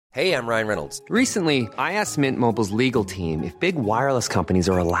Hey, I'm Ryan Reynolds. Recently, I asked Mint Mobile's legal team if big wireless companies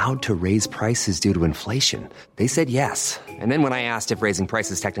are allowed to raise prices due to inflation. They said yes. And then when I asked if raising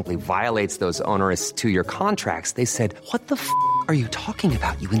prices technically violates those onerous two-year contracts, they said, "What the f*** are you talking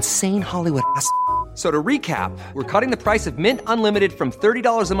about, you insane Hollywood ass?" So to recap, we're cutting the price of Mint Unlimited from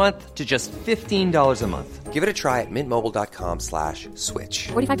 $30 a month to just $15 a month. Give it a try at mintmobile.com/switch.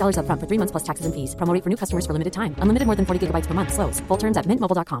 $45 up front for 3 months plus taxes and fees. Promo rate for new customers for limited time. Unlimited more than 40 gigabytes per month. Slows full terms at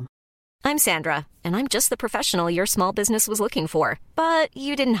mintmobile.com. I'm Sandra, and I'm just the professional your small business was looking for. But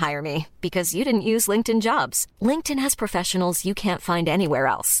you didn't hire me because you didn't use LinkedIn Jobs. LinkedIn has professionals you can't find anywhere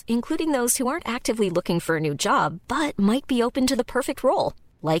else, including those who aren't actively looking for a new job, but might be open to the perfect role,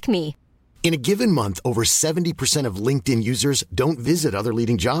 like me. In a given month, over 70% of LinkedIn users don't visit other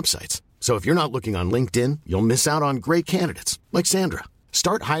leading job sites. So if you're not looking on LinkedIn, you'll miss out on great candidates like Sandra.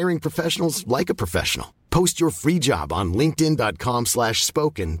 Start hiring professionals like a professional. Post your free job on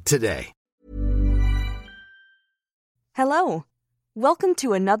linkedin.com/spoken today. Hello. Welcome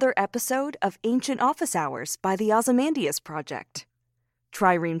to another episode of Ancient Office Hours by the Ozymandias Project.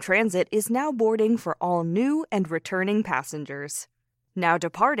 Trireme Transit is now boarding for all new and returning passengers. Now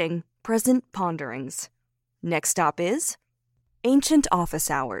departing, present ponderings. Next stop is Ancient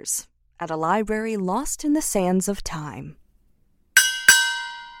Office Hours at a library lost in the sands of time.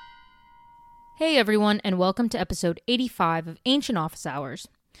 Hey everyone, and welcome to episode 85 of Ancient Office Hours.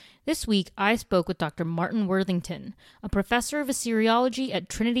 This week, I spoke with Dr. Martin Worthington, a professor of Assyriology at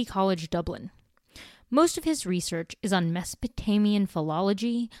Trinity College, Dublin. Most of his research is on Mesopotamian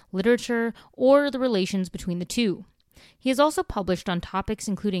philology, literature, or the relations between the two. He has also published on topics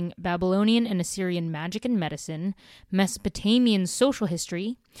including Babylonian and Assyrian magic and medicine, Mesopotamian social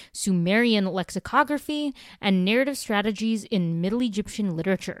history, Sumerian lexicography, and narrative strategies in Middle Egyptian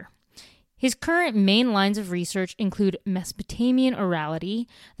literature. His current main lines of research include Mesopotamian orality,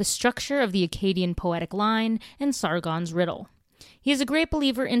 the structure of the Akkadian poetic line, and Sargon's riddle. He is a great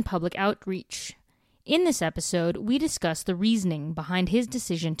believer in public outreach. In this episode, we discuss the reasoning behind his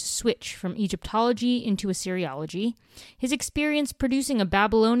decision to switch from Egyptology into Assyriology, his experience producing a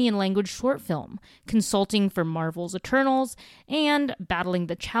Babylonian language short film, consulting for Marvel's Eternals, and battling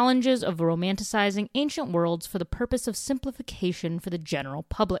the challenges of romanticizing ancient worlds for the purpose of simplification for the general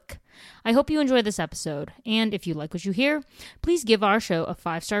public. I hope you enjoy this episode, and if you like what you hear, please give our show a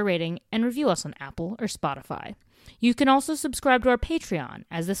 5-star rating and review us on Apple or Spotify. You can also subscribe to our Patreon,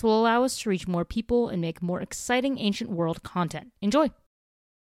 as this will allow us to reach more people and make more exciting ancient world content. Enjoy!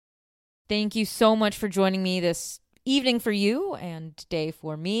 Thank you so much for joining me this evening for you and today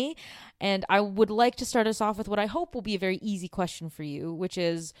for me. And I would like to start us off with what I hope will be a very easy question for you, which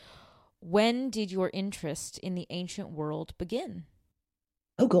is, when did your interest in the ancient world begin?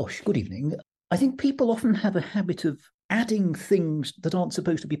 Oh gosh, good evening. I think people often have a habit of adding things that aren't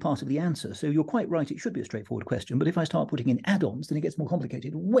supposed to be part of the answer. So you're quite right, it should be a straightforward question. But if I start putting in add-ons, then it gets more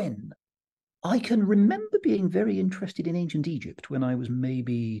complicated. When? I can remember being very interested in ancient Egypt when I was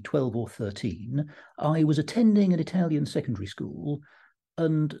maybe 12 or 13. I was attending an Italian secondary school,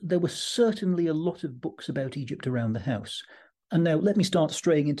 and there were certainly a lot of books about Egypt around the house. And now let me start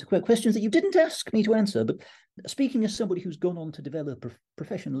straying into questions that you didn't ask me to answer. But speaking as somebody who's gone on to develop a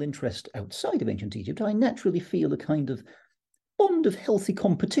professional interest outside of ancient Egypt, I naturally feel a kind of bond of healthy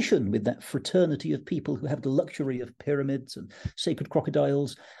competition with that fraternity of people who have the luxury of pyramids and sacred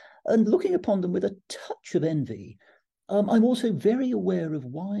crocodiles, and looking upon them with a touch of envy. I'm also very aware of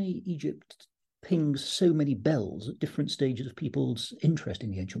why Egypt pings so many bells at different stages of people's interest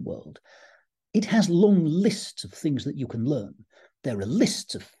in the ancient world. It has long lists of things that you can learn. There are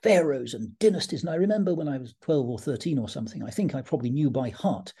lists of pharaohs and dynasties, and I remember when I was 12 or 13 or something, I think I probably knew by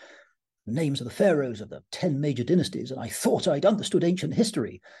heart the names of the pharaohs of the 10 major dynasties, and I thought I'd understood ancient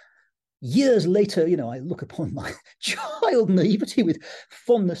history. Years later, I look upon my child naivety with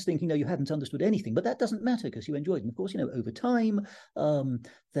fondness, thinking, no, you hadn't understood anything. But that doesn't matter because you enjoyed it. And of course, over time,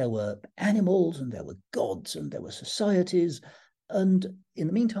 there were animals and there were gods and there were societies. And in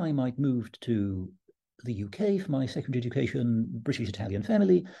the meantime, I'd moved to the UK for my secondary education, British-Italian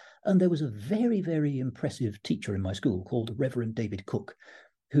family, and there was a very, very impressive teacher in my school called Reverend David Cook,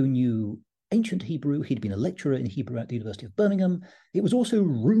 who knew ancient Hebrew. He'd been a lecturer in Hebrew at the University of Birmingham. It was also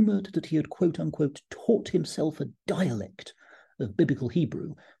rumoured that he had, quote-unquote, taught himself a dialect of biblical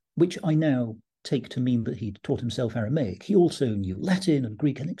Hebrew, which I now take to mean that he'd taught himself Aramaic. He also knew Latin and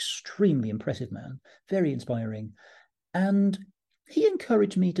Greek, an extremely impressive man, very inspiring. And he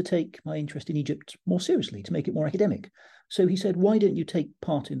encouraged me to take my interest in Egypt more seriously, to make it more academic. So he said, why don't you take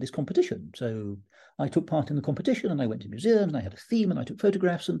part in this competition? So I took part in the competition and I went to museums and I had a theme and I took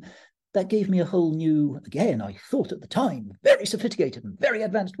photographs. And that gave me a whole new, again, I thought at the time, very sophisticated and very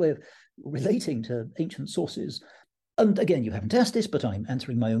advanced way of relating to ancient sources. And again, you haven't asked this, but I'm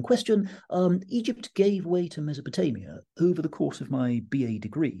answering my own question. Egypt gave way to Mesopotamia over the course of my BA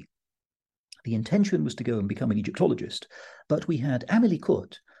degree. The intention was to go and become an Egyptologist, but we had Amelie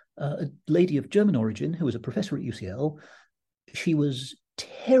Kurt, a lady of German origin who was a professor at UCL. She was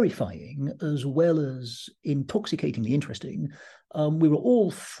terrifying as well as intoxicatingly interesting. We were all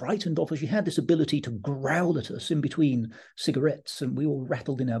frightened of her. She had this ability to growl at us in between cigarettes, and we all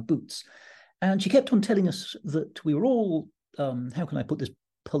rattled in our boots. And she kept on telling us that we were all, how can I put this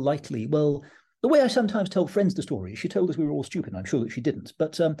politely? Well, the way I sometimes tell friends the story, she told us we were all stupid. I'm sure that she didn't.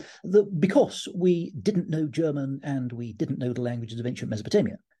 But because we didn't know German and we didn't know the languages of ancient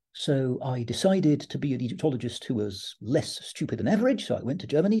Mesopotamia. So I decided to be an Egyptologist who was less stupid than average. So I went to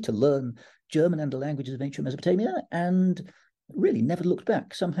Germany to learn German and the languages of ancient Mesopotamia, and really never looked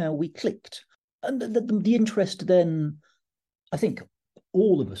back. Somehow we clicked. And the interest then, I think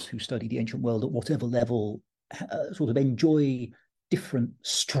all of us who study the ancient world at whatever level sort of enjoy different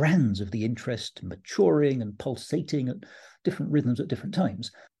strands of the interest maturing and pulsating at different rhythms at different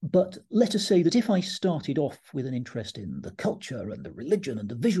times. But let us say that if I started off with an interest in the culture and the religion and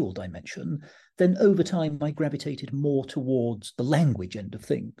the visual dimension, then over time I gravitated more towards the language end of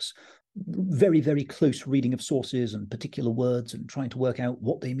things. Very, very close reading of sources and particular words and trying to work out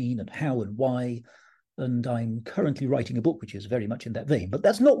what they mean and how and why. And I'm currently writing a book which is very much in that vein. But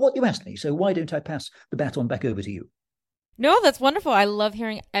that's not what you asked me, so why don't I pass the baton back over to you? No, that's wonderful. I love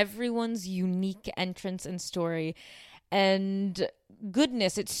hearing everyone's unique entrance and story. And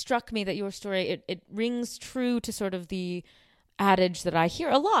goodness, it struck me that your story, it rings true to sort of the adage that I hear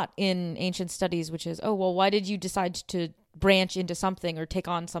a lot in ancient studies, which is, oh, well, why did you decide to branch into something or take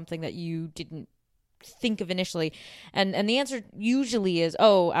on something that you didn't think of initially? And the answer usually is,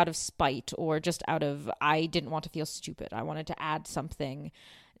 oh, out of spite, or just out of, I didn't want to feel stupid. I wanted to add something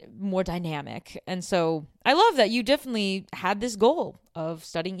more dynamic. And so I love that you definitely had this goal of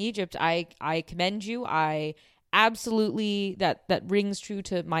studying Egypt. I commend you. I absolutely, that rings true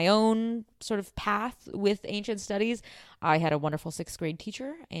to my own sort of path with ancient studies. I had a wonderful 6th grade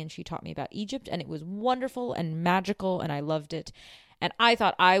teacher, and she taught me about Egypt, and it was wonderful and magical, and I loved it. And I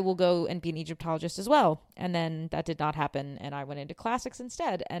thought I will go and be an Egyptologist as well. And then that did not happen, and I went into classics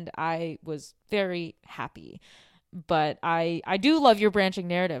instead, and I was very happy. But I do love your branching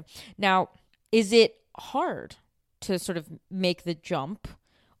narrative. Now, is it hard to sort of make the jump,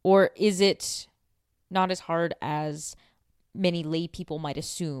 or is it not as hard as many lay people might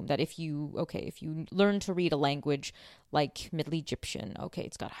assume, that if you learn to read a language like Middle Egyptian, okay,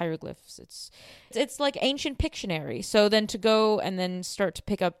 it's got hieroglyphs, it's like ancient Pictionary. So then to go and then start to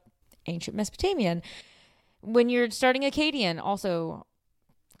pick up ancient Mesopotamian, when you're starting Akkadian, also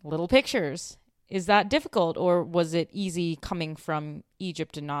little pictures. Is that difficult, or was it easy coming from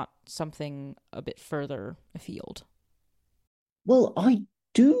Egypt and not something a bit further afield? Well, I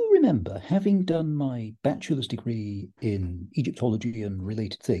do remember having done my bachelor's degree in Egyptology and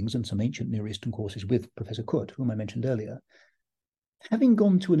related things and some ancient Near Eastern courses with Professor Kurt, whom I mentioned earlier, having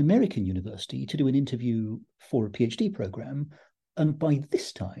gone to an American university to do an interview for a PhD program. And by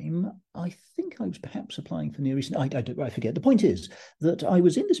this time, I think I was perhaps applying for Near Eastern. I forget. The point is that I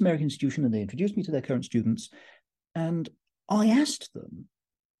was in this American institution and they introduced me to their current students. And I asked them,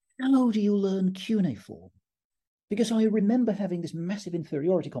 how do you learn cuneiform? Because I remember having this massive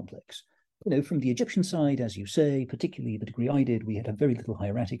inferiority complex. You know, from the Egyptian side, as you say, particularly the degree I did, we had a very little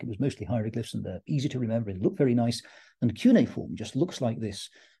hieratic. It was mostly hieroglyphs and they're easy to remember. It looked very nice. And cuneiform just looks like this.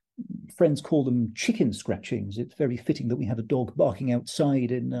 Friends call them chicken scratchings. It's very fitting that we have a dog barking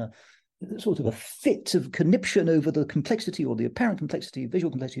outside in sort of a fit of conniption over the complexity or the apparent complexity,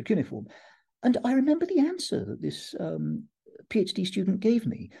 visual complexity of cuneiform. And I remember the answer that this PhD student gave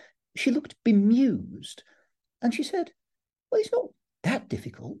me. She looked bemused and she said, well, it's not that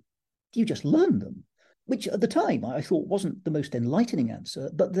difficult. You just learn them, which at the time I thought wasn't the most enlightening answer.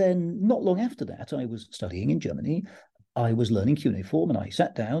 But then not long after that, I was studying in Germany. I was learning cuneiform and I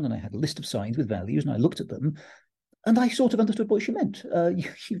sat down and I had a list of signs with values and I looked at them and I sort of understood what she meant.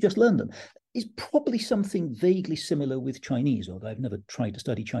 You just learn them. It's probably something vaguely similar with Chinese, although I've never tried to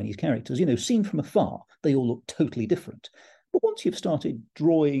study Chinese characters. You know, seen from afar, they all look totally different. But once you've started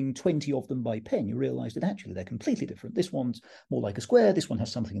drawing 20 of them by pen, you realize that actually they're completely different. This one's more like a square. This one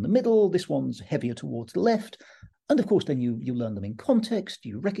has something in the middle. This one's heavier towards the left. And of course, then you learn them in context.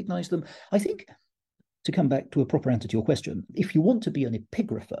 You recognize them. I think, to come back to a proper answer to your question, if you want to be an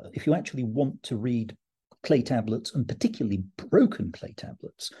epigrapher, if you actually want to read clay tablets and particularly broken clay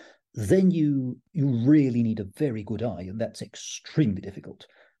tablets, then you really need a very good eye, and that's extremely difficult.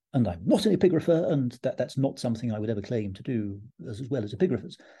 And I'm not an epigrapher, and that's not something I would ever claim to do as well as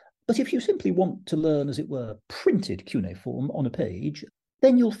epigraphers. But if you simply want to learn, as it were, printed cuneiform on a page,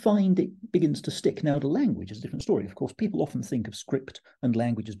 then you'll find it begins to stick. Now, the language is a different story. Of course, people often think of script and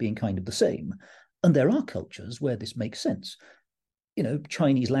language as being kind of the same. And there are cultures where this makes sense.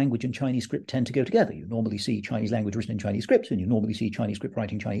 Chinese language and Chinese script tend to go together. You normally see Chinese language written in Chinese script, and you normally see Chinese script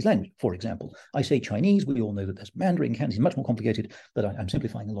writing Chinese language, for example. I say Chinese, we all know that there's Mandarin, Cantonese, much more complicated, but I'm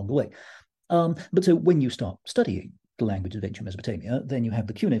simplifying along the way. But so when you start studying the language of ancient Mesopotamia, then you have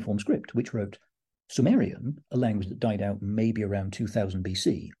the cuneiform script, which wrote Sumerian, a language that died out maybe around 2000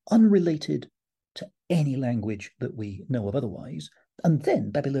 BC, unrelated to any language that we know of otherwise, and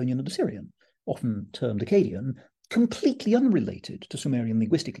then Babylonian and Assyrian, often termed Akkadian, completely unrelated to Sumerian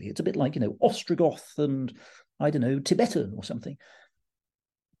linguistically. It's a bit like, Ostrogoth and, Tibetan or something.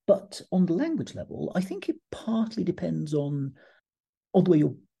 But on the language level, I think it partly depends on the way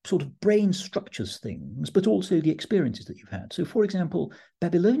your sort of brain structures things, but also the experiences that you've had. So, for example,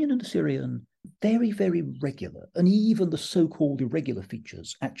 Babylonian and Assyrian, very, very regular. And even the so-called irregular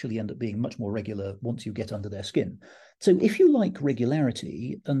features actually end up being much more regular once you get under their skin. So if you like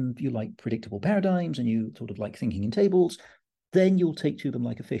regularity and you like predictable paradigms and you sort of like thinking in tables, then you'll take to them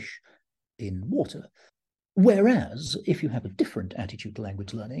like a fish in water. Whereas if you have a different attitude to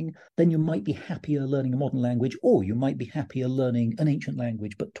language learning, then you might be happier learning a modern language, or you might be happier learning an ancient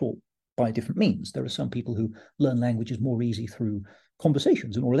language, but taught by different means. There are some people who learn languages more easy through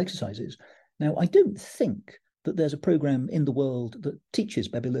conversations and oral exercises. Now, I don't think that there's a program in the world that teaches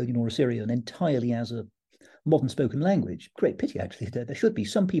Babylonian or Assyrian entirely as a modern spoken language. Great pity, actually. There should be.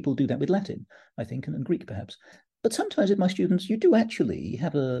 Some people do that with Latin, I think, and Greek perhaps. But sometimes with my students, you do actually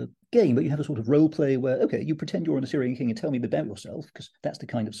have a game, but you have a sort of role play where, okay, you pretend you're an Assyrian king and tell me about yourself, because that's the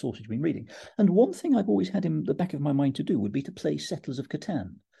kind of source you've been reading. And one thing I've always had in the back of my mind to do would be to play Settlers of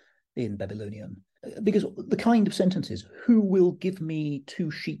Catan in Babylonian. Because the kind of sentences, who will give me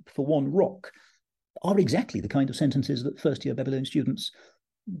 2 sheep for 1 rock, are exactly the kind of sentences that first-year Babylonian students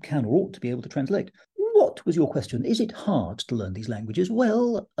can or ought to be able to translate. What was your question? Is it hard to learn these languages?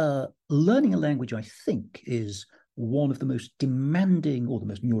 Well, learning a language, I think, is one of the most demanding or the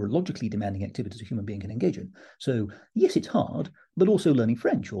most neurologically demanding activities a human being can engage in. So, yes, it's hard, but also learning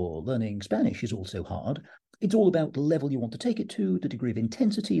French or learning Spanish is also hard. It's all about the level you want to take it to, the degree of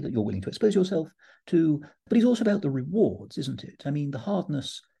intensity that you're willing to expose yourself to, but it's also about the rewards, isn't it? I mean, the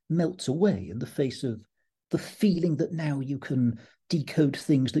hardness melts away in the face of the feeling that now you can decode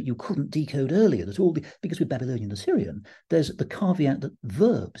things that you couldn't decode earlier. Because with Babylonian and Assyrian, there's the caveat that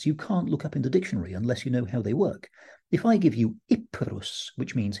verbs you can't look up in the dictionary unless you know how they work. If I give you Iprus,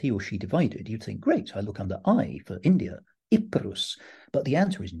 which means he or she divided, you'd think, great, I look under I for India, Iprus. But the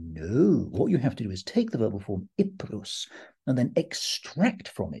answer is no. What you have to do is take the verbal form Iprus and then extract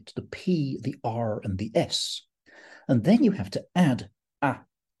from it the P, the R, and the S. And then you have to add a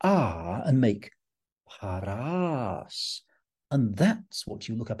and make paras. And that's what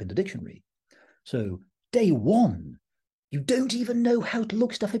you look up in the dictionary. So day 1, you don't even know how to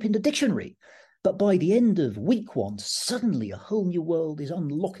look stuff up in the dictionary. But by the end of week 1, suddenly a whole new world is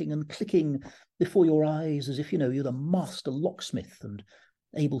unlocking and clicking before your eyes as if, you're the master locksmith and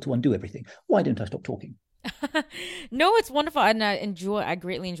able to undo everything. Why don't I stop talking? No, it's wonderful. And I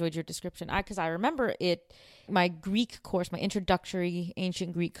greatly enjoyed your description. Because I remember my Greek course, my introductory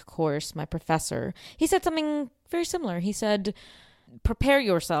ancient Greek course, my professor, he said something very similar. He said, prepare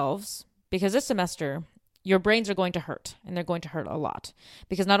yourselves, because this semester your brains are going to hurt, and they're going to hurt a lot.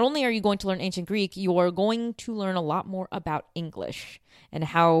 Because not only are you going to learn ancient Greek, you are going to learn a lot more about English and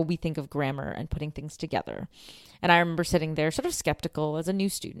how we think of grammar and putting things together. And I remember sitting there sort of skeptical as a new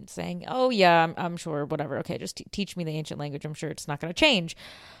student saying, oh yeah, I'm sure, whatever. Okay, just teach me the ancient language. I'm sure it's not going to change.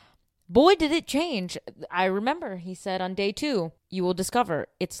 Boy, did it change. I remember he said on day 2, you will discover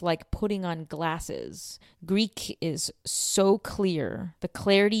it's like putting on glasses. Greek is so clear. The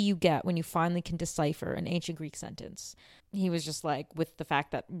clarity you get when you finally can decipher an ancient Greek sentence. He was just like, with the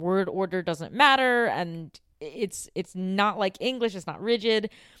fact that word order doesn't matter and it's not like English, it's not rigid.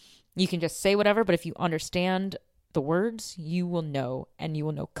 You can just say whatever, but if you understand the words, you will know, and you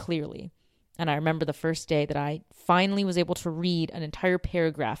will know clearly. And I remember the first day that I finally was able to read an entire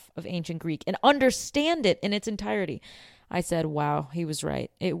paragraph of ancient Greek and understand it in its entirety. I said, wow, he was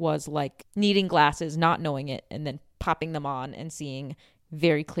right. It was like needing glasses, not knowing it, and then popping them on and seeing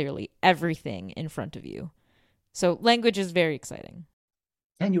very clearly everything in front of you. So language is very exciting.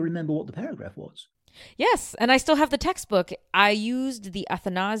 Can you remember what the paragraph was? Yes, and I still have the textbook. I used the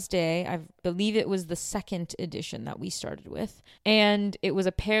Athanasde. I believe it was the 2nd edition that we started with. And it was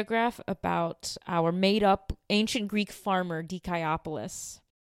a paragraph about our made-up ancient Greek farmer, Dikaiopoulos.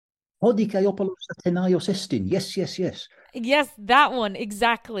 Hodikaiopoulos Athenaios Estin. Yes, yes, yes. Yes, that one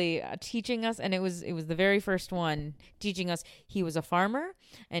exactly. Teaching us, and it was the very first one teaching us. He was a farmer,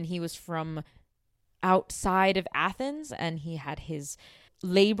 and he was from outside of Athens, and he had his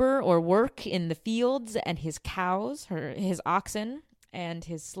labor or work in the fields, and his cows, his oxen, and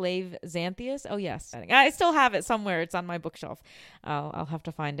his slave Xanthias. Oh yes, I still have it somewhere. It's on my bookshelf. I'll have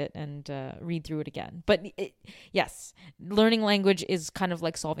to find it and read through it again. But yes, learning language is kind of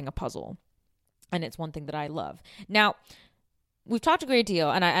like solving a puzzle. And it's one thing that I love. Now, we've talked a great deal,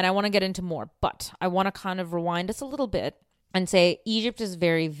 and I want to get into more, but I want to kind of rewind us a little bit and say Egypt is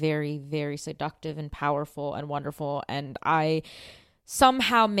very, very, very seductive and powerful and wonderful, and I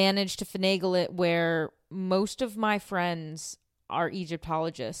somehow managed to finagle it where most of my friends are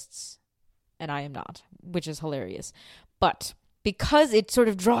Egyptologists, and I am not, which is hilarious. But because it sort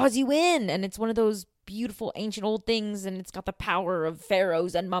of draws you in, and it's one of those beautiful ancient old things, and it's got the power of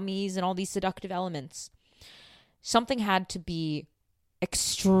pharaohs and mummies and all these seductive elements, something had to be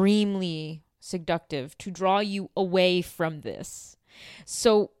extremely seductive to draw you away from this.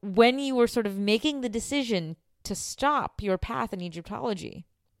 So when you were sort of making the decision to stop your path in Egyptology,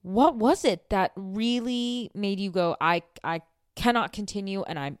 what was it that really made you go, I cannot continue,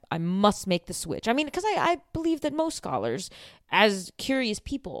 and I must make the switch? I mean, because I believe that most scholars, as curious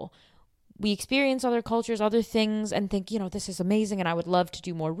people, we experience other cultures, other things, and think, this is amazing, and I would love to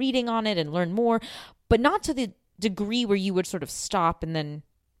do more reading on it and learn more, but not to the degree where you would sort of stop and then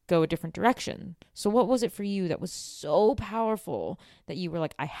go a different direction. So what was it for you that was so powerful that you were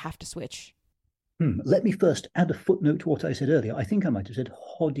like, I have to switch? Let me first add a footnote to what I said earlier. I think I might have said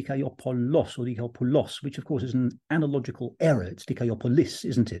hodikaiopoulos or dikaiopoulos, which of course is an analogical error. It's dikaiopoulis,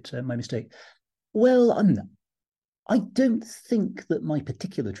 isn't it? My mistake. Well, I don't think that my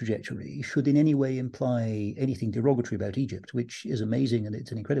particular trajectory should in any way imply anything derogatory about Egypt, which is amazing and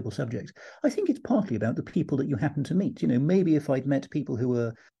it's an incredible subject. I think it's partly about the people that you happen to meet. Maybe if I'd met people who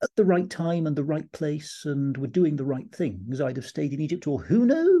were at the right time and the right place and were doing the right things, I'd have stayed in Egypt, or who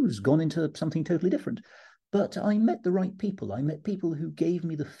knows, gone into something totally different. But I met the right people. I met people who gave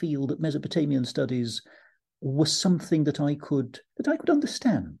me the feel that Mesopotamian studies was something that I could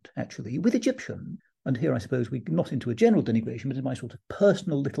understand, actually. With Egyptian, and here I suppose we're not into a general denigration, but in my sort of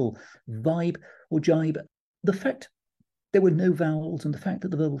personal little vibe or jibe, the fact there were no vowels and the fact that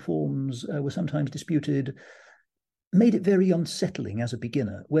the verbal forms were sometimes disputed made it very unsettling as a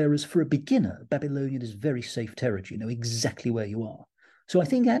beginner. Whereas for a beginner, Babylonian is very safe territory. You know exactly where you are. So I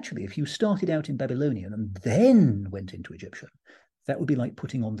think actually if you started out in Babylonian and then went into Egyptian, that would be like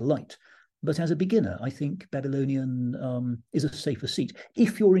putting on the light. But as a beginner, I think Babylonian is a safer seat.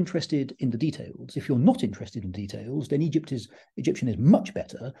 If you're interested in the details, if you're not interested in details, then Egyptian is much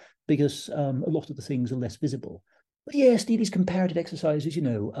better because a lot of the things are less visible. But yes, these comparative exercises,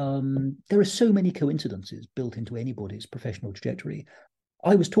 there are so many coincidences built into anybody's professional trajectory.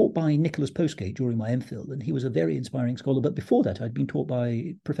 I was taught by Nicholas Postgate during my MPhil, and he was a very inspiring scholar. But before that, I'd been taught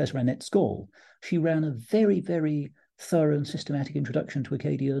by Professor Annette Skoll. She ran a very, very thorough and systematic introduction to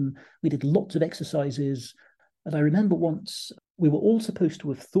Akkadian. We did lots of exercises. And I remember once we were all supposed to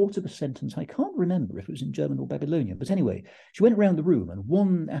have thought of a sentence. I can't remember if it was in German or Babylonian. But anyway, she went around the room and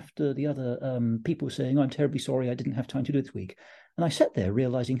one after the other, people were saying, I'm terribly sorry, I didn't have time to do it this week. And I sat there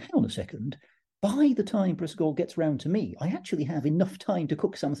realizing, hang on a second, by the time Professor Gold gets round to me, I actually have enough time to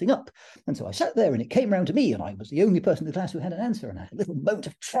cook something up. And so I sat there and it came round to me and I was the only person in the class who had an answer, and I had a little moment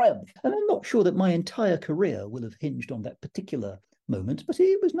of triumph. And I'm not sure that my entire career will have hinged on that particular moment, but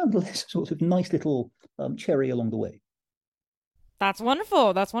it was nonetheless a sort of nice little cherry along the way. That's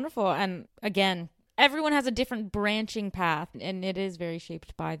wonderful. That's wonderful. And again, everyone has a different branching path, and it is very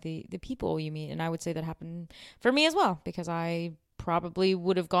shaped by the people you meet. And I would say that happened for me as well, because I probably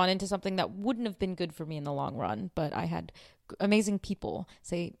would have gone into something that wouldn't have been good for me in the long run. But I had amazing people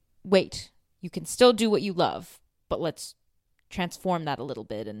say, wait, you can still do what you love, but let's transform that a little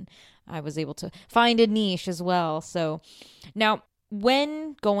bit. And I was able to find a niche as well. So now,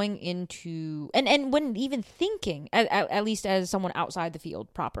 when going into, and when even thinking, at least as someone outside the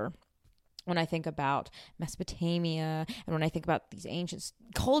field proper, when I think about Mesopotamia, and when I think about these ancient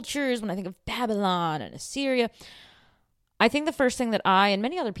cultures, when I think of Babylon and Assyria, I think the first thing that I and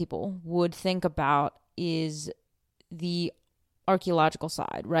many other people would think about is the archaeological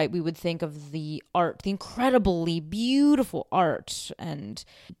side, right? We would think of the art, the incredibly beautiful art, and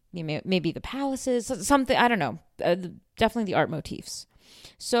maybe the palaces, something, I don't know, definitely the art motifs.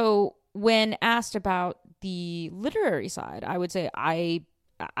 So when asked about the literary side, I would say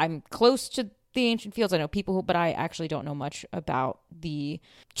I'm close to the ancient fields. I know people but I actually don't know much about the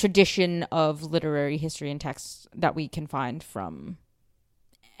tradition of literary history and texts that we can find from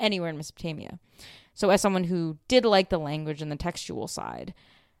anywhere in Mesopotamia. So as someone who did like the language and the textual side,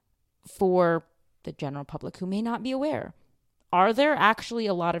 for the general public who may not be aware, are there actually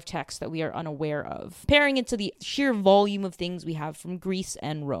a lot of texts that we are unaware of? Comparing it to the sheer volume of things we have from Greece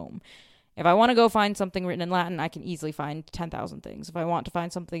and Rome. If I want to go find something written in Latin, I can easily find 10,000 things. If I want to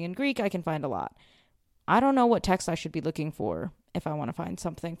find something in Greek, I can find a lot. I don't know what text I should be looking for if I want to find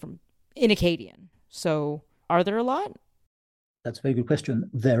something in Akkadian. So are there a lot? That's a very good question.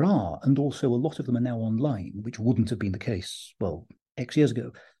 There are, and also a lot of them are now online, which wouldn't have been the case, well, X years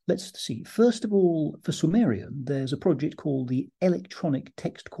ago. Let's see. First of all, for Sumerian, there's a project called the Electronic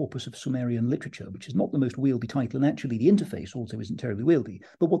Text Corpus of Sumerian Literature, which is not the most wieldy title, and actually the interface also isn't terribly wieldy.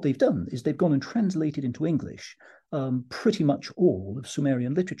 But what they've done is they've gone and translated into English pretty much all of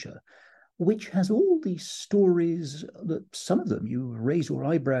Sumerian literature, which has all these stories that some of them you raise your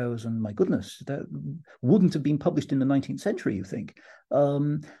eyebrows and my goodness, that wouldn't have been published in the 19th century, you think.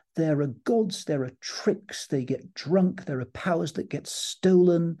 There are gods, there are tricks, they get drunk, there are powers that get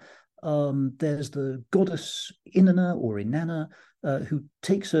stolen. There's the goddess Inanna or Inanna, who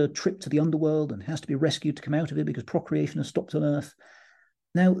takes a trip to the underworld and has to be rescued to come out of it because procreation has stopped on Earth.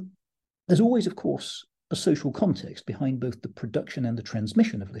 Now, there's always, of course, a social context behind both the production and the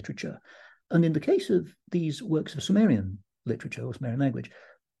transmission of literature. And in the case of these works of Sumerian literature or Sumerian language,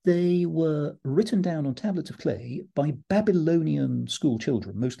 they were written down on tablets of clay by Babylonian school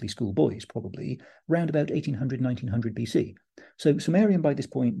children, mostly school boys probably, round about 1800, 1900 BC. So Sumerian by this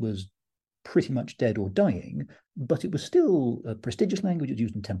point was pretty much dead or dying, but it was still a prestigious language. It was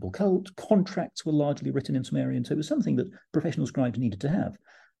used in temple cult. Contracts were largely written in Sumerian, so it was something that professional scribes needed to have.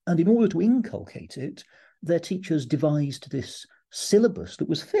 And in order to inculcate it, their teachers devised this syllabus that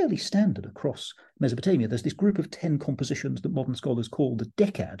was fairly standard across Mesopotamia. There's this group of 10 compositions that modern scholars call the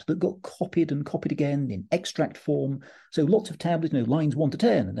Decad that got copied and copied again in extract form. So lots of tablets, lines 1 to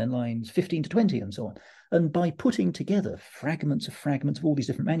 10 and then lines 15 to 20 and so on. And by putting together fragments of all these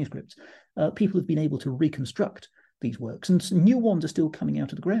different manuscripts, people have been able to reconstruct these works. And new ones are still coming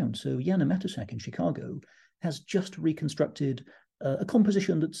out of the ground. So Jana Matusak in Chicago has just reconstructed a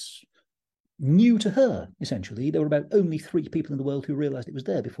composition that's new to her, essentially. There were about only 3 people in the world who realized it was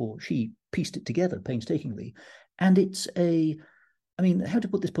there before she pieced it together painstakingly. And it's how to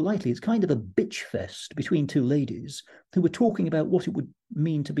put this politely, it's kind of a bitch fest between 2 ladies who were talking about what it would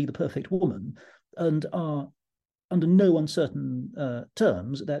mean to be the perfect woman and are under no uncertain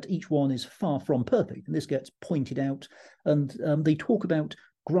terms that each one is far from perfect. And this gets pointed out, and they talk about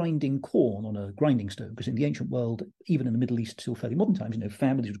grinding corn on a grinding stone, because in the ancient world, even in the Middle East, still fairly modern times,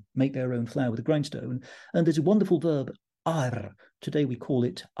 families would make their own flour with a grindstone. And there's a wonderful verb, ar. Today we call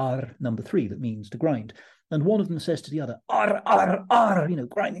it ar number 3, that means to grind. And one of them says to the other, ar, ar, ar,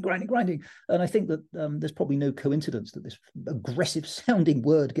 grinding, grinding, grinding. And I think that there's probably no coincidence that this aggressive sounding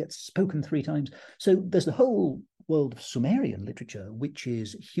word gets spoken 3 times. So there's the whole world of Sumerian literature, which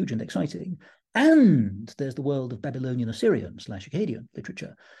is huge and exciting. And there's the world of Babylonian Assyrian / Akkadian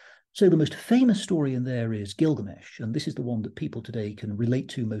literature. So the most famous story in there is Gilgamesh, and this is the one that people today can relate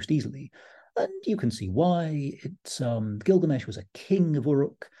to most easily. And you can see why. It's Gilgamesh was a king of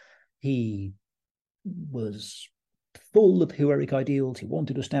Uruk. He was full of heroic ideals. He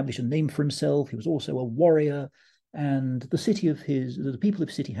wanted to establish a name for himself. He was also a warrior. And the people of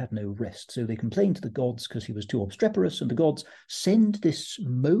his city had no rest. So they complained to the gods because he was too obstreperous, and the gods send this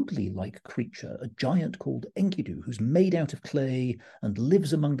Mowgli-like creature, a giant called Enkidu, who's made out of clay and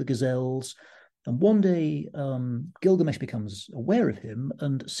lives among the gazelles. And one day, Gilgamesh becomes aware of him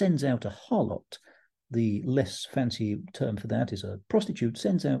and sends out a harlot. The less fancy term for that is a prostitute,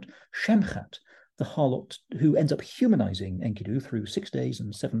 sends out Shamkhat, the harlot, who ends up humanizing Enkidu through 6 days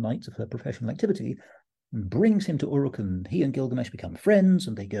and 7 nights of her professional activity, and brings him to Uruk, and he and Gilgamesh become friends,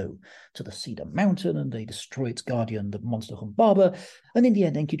 and they go to the Cedar Mountain, and they destroy its guardian, the monster Humbaba, and in the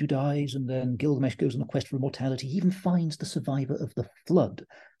end Enkidu dies, and then Gilgamesh goes on a quest for immortality. He even finds the survivor of the flood.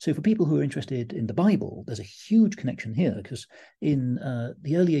 So for people who are interested in the Bible, there's a huge connection here, because in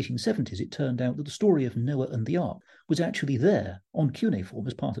the early 1870s, it turned out that the story of Noah and the Ark was actually there on cuneiform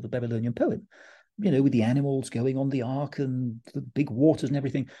as part of a Babylonian poem. With the animals going on the ark and the big waters and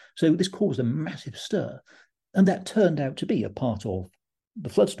everything. So this caused a massive stir. And that turned out to be a part of the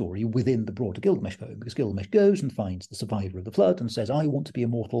flood story within the broader Gilgamesh poem, because Gilgamesh goes and finds the survivor of the flood and says, I want to be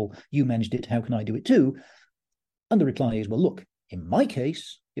immortal. You managed it. How can I do it too? And the reply is, well, look, in my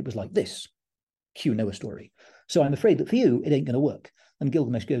case, it was like this. Cue Noah story. So I'm afraid that for you, it ain't going to work. And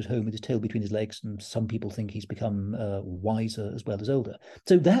Gilgamesh goes home with his tail between his legs, and some people think he's become wiser as well as older.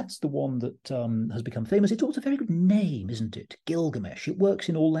 So that's the one that has become famous. It's also a very good name, isn't it? Gilgamesh. It works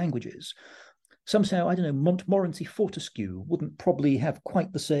in all languages. Somehow, I don't know, Montmorency Fortescue wouldn't probably have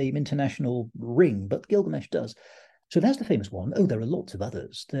quite the same international ring, but Gilgamesh does. So that's the famous one. Oh, there are lots of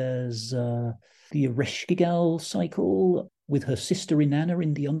others. There's the Ereshkigal cycle with her sister Inanna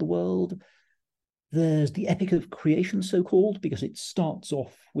in the underworld. There's the Epic of Creation, so-called, because it starts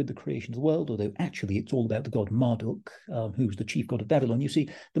off with the creation of the world, although actually it's all about the god Marduk, who's the chief god of Babylon. You see,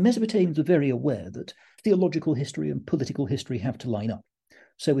 the Mesopotamians are very aware that theological history and political history have to line up.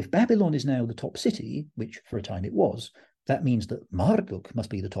 So if Babylon is now the top city, which for a time it was, that means that Marduk must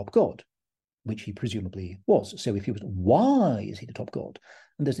be the top god, which he presumably was. So if he was, why is he the top god?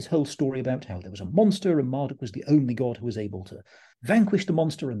 And there's this whole story about how there was a monster and Marduk was the only god who was able to vanquish the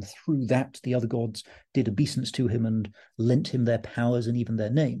monster, and through that the other gods did obeisance to him and lent him their powers and even their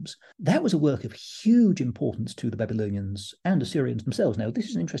names. That was a work of huge importance to the Babylonians and Assyrians themselves. Now, this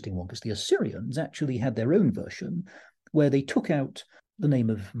is an interesting one because the Assyrians actually had their own version where they took out the name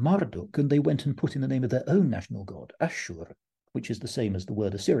of Marduk and they went and put in the name of their own national god, Ashur, which is the same as the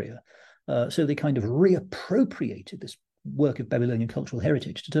word Assyria. So they kind of reappropriated this work of Babylonian cultural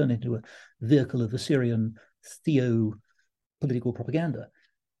heritage to turn it into a vehicle of Assyrian theo-political propaganda.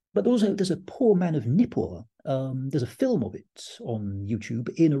 But also, there's a poor man of Nippur. There's a film of it on YouTube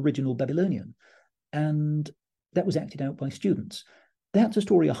in original Babylonian, and that was acted out by students. That's a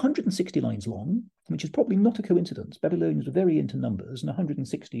story 160 lines long, which is probably not a coincidence. Babylonians are very into numbers, and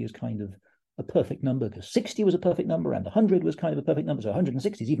 160 is kind of a perfect number because 60 was a perfect number and 100 was kind of a perfect number, so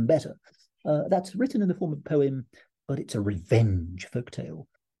 160 is even better. That's written in the form of a poem, but it's a revenge folktale.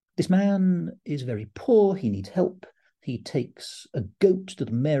 This man is very poor, he needs help. He takes a goat to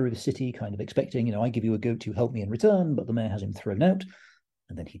the mayor of his city, kind of expecting, I give you a goat, you help me in return, but the mayor has him thrown out.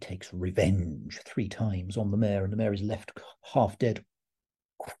 And then he takes revenge 3 times on the mayor, and the mayor is left half dead,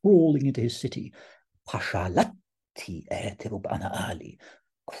 crawling into his city. Pashalati ali.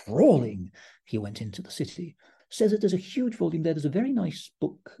 Crawling, he went into the city. Says that there's a huge volume there. There's a very nice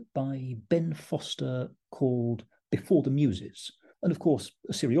book by Ben Foster called Before the Muses. And of course,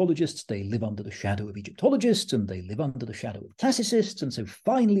 Assyriologists, they live under the shadow of Egyptologists, and they live under the shadow of classicists. And so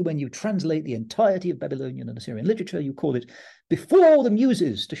finally, when you translate the entirety of Babylonian and Assyrian literature, you call it Before the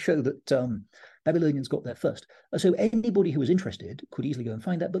Muses to show that Babylonians got there first. So anybody who was interested could easily go and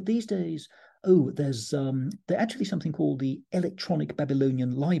find that. But these days, there's actually something called the Electronic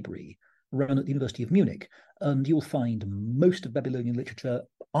Babylonian Library run at the University of Munich. And you'll find most of Babylonian literature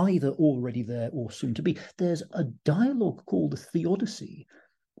either already there or soon to be. There's a dialogue called the Theodicy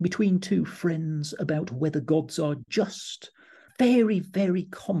between 2 friends about whether gods are just. Very, very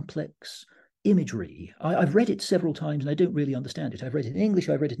complex imagery. I've read it several times and I don't really understand it. I've read it in English,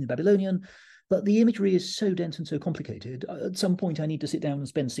 I've read it in Babylonian, but the imagery is so dense and so complicated. At some point, I need to sit down and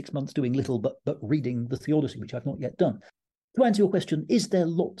spend 6 months doing little but reading the Theodicy, which I've not yet done. To answer your question, is there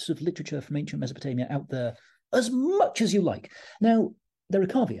lots of literature from ancient Mesopotamia out there? As much as you like. Now, there are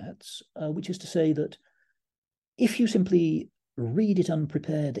caveats, which is to say that if you simply read it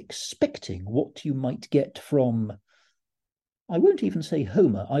unprepared, expecting what you might get from, I won't even say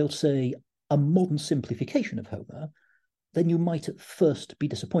Homer, I'll say a modern simplification of Homer, then you might at first be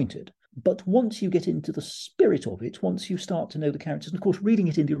disappointed. But once you get into the spirit of it, once you start to know the characters, and of course, reading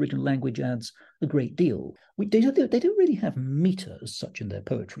it in the original language adds a great deal. They don't really have meter as such in their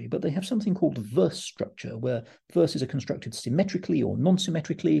poetry, but they have something called verse structure, where verses are constructed symmetrically or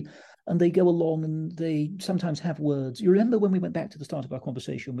non-symmetrically, and they go along and they sometimes have words. You remember when we went back to the start of our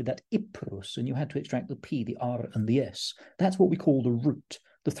conversation with that iprus, and you had to extract the P, the R, and the S? That's what we call the root,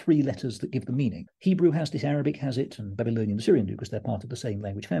 the 3 letters that give the meaning. Hebrew has this, Arabic has it, and Babylonian and Syrian do, because they're part of the same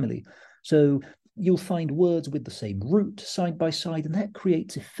language family. So you'll find words with the same root side by side, and that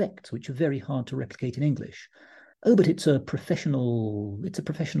creates effects which are very hard to replicate in English. But it's a professional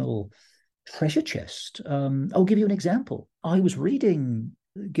treasure chest. I'll give you an example. I was reading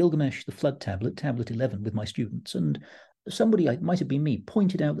Gilgamesh, the Flood tablet, tablet 11, with my students, and somebody, it might have been me,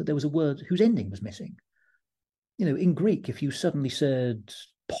 pointed out that there was a word whose ending was missing. In Greek, if you suddenly said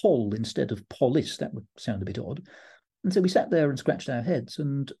pol instead of polis, that would sound a bit odd. And so we sat there and scratched our heads,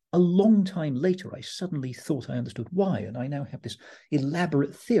 and a long time later, I suddenly thought I understood why, and I now have this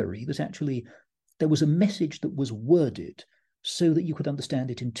elaborate theory that actually there was a message that was worded so that you could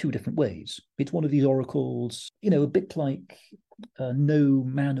understand it in 2 different ways. It's one of these oracles, a bit like no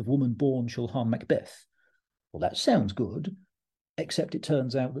man of woman born shall harm Macbeth. Well, that sounds good, except it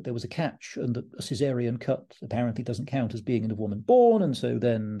turns out that there was a catch, and that a caesarean cut apparently doesn't count as being in a woman born, and so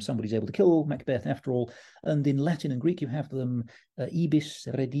then somebody's able to kill Macbeth after all. And in Latin and Greek, you have them ibis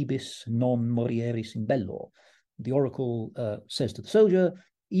redibis non morieris in bello. The oracle says to the soldier,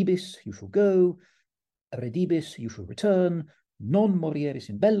 ibis, you shall go, redibis, you shall return, Non morieris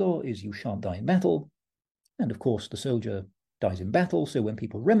in bello is you shan't die in battle. And of course, the soldier dies in battle. So when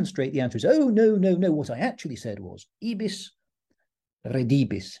people remonstrate, the answer is, oh, no, no, no. What I actually said was ibis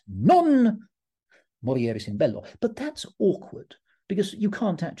redibis non morieris in bello. But that's awkward because you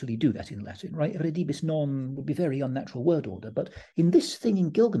can't actually do that in Latin, right? Redibis non would be very unnatural word order. But in this thing in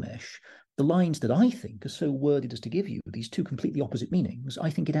Gilgamesh, the lines that I think are so worded as to give you these two completely opposite meanings, I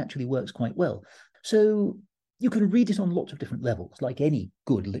think it actually works quite well. So you can read it on lots of different levels. Like any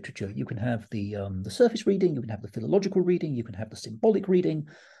good literature, you can have the surface reading, you can have the philological reading, you can have the symbolic reading.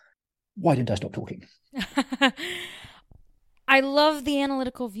 Why don't I stop talking? I love the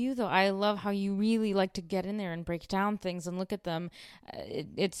analytical view, though. I love how you really like to get in there and break down things and look at them.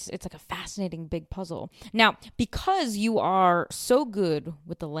 It's like a fascinating big puzzle. Now, because you are so good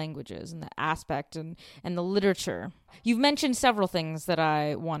with the languages and the aspect and the literature, you've mentioned several things that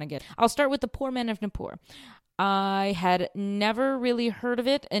I want to get. I'll start with the Poor Men of Nippur. I had never really heard of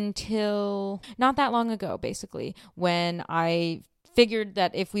it until not that long ago, basically, when I figured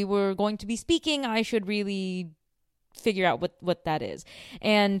that if we were going to be speaking, I should really figure out what that is.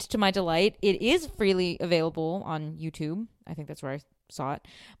 And to my delight, it is freely available on YouTube. I think that's where I saw it.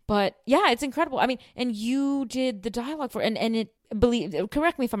 But yeah, it's incredible. I mean, and you did the dialogue for it, and it,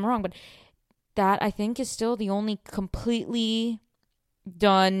 correct me if I'm wrong, but that I think is still the only completely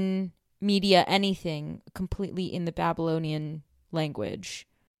done media anything completely in the Babylonian language.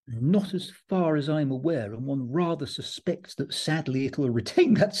 Not as far as I'm aware, and one rather suspects that sadly it will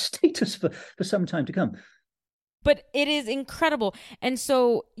retain that status for some time to come. But it is incredible. And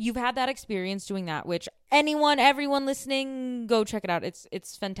so you've had that experience doing that, which everyone listening, go check it out.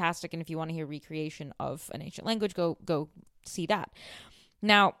 It's fantastic. And if you want to hear recreation of an ancient language, go see that.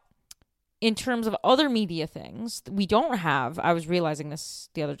 Now, in terms of other media things, we don't have, I was realizing this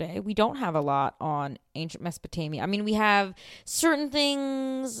the other day, we don't have a lot on ancient Mesopotamia. I mean, we have certain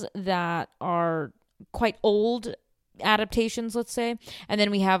things that are quite old adaptations, let's say, and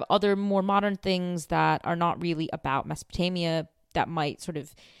then we have other more modern things that are not really about Mesopotamia that might sort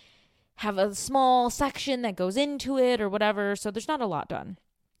of have a small section that goes into it or whatever. So there's not a lot done.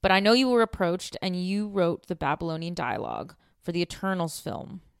 But I know you were approached and you wrote the Babylonian dialogue for the Eternals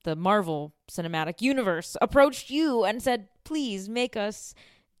film. The Marvel Cinematic Universe approached you and said, please make us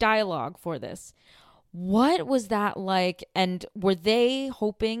dialogue for this. What was that like? And were they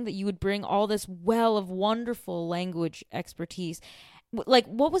hoping that you would bring all this well of wonderful language expertise? Like,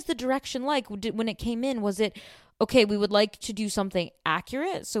 what was the direction like when it came in? Was it, okay, we would like to do something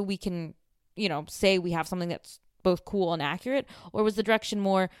accurate so we can, say we have something that's both cool and accurate? Or was the direction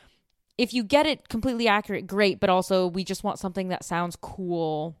more, if you get it completely accurate, great, but also we just want something that sounds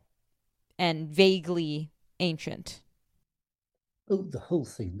cool and vaguely ancient? Oh, the whole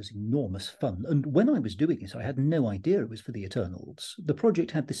thing was enormous fun. And when I was doing it, I had no idea it was for the Eternals. The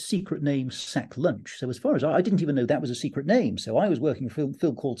project had this secret name, Sack Lunch. So as far as I didn't even know that was a secret name. So I was working for a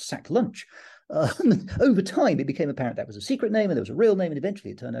film called Sack Lunch. Over time, it became apparent that was a secret name and there was a real name, and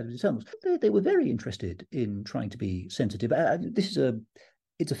eventually it turned out it was Eternals. They were very interested in trying to be sensitive.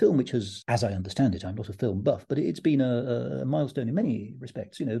 It's a film which has, as I understand it, I'm not a film buff, but it's been a milestone in many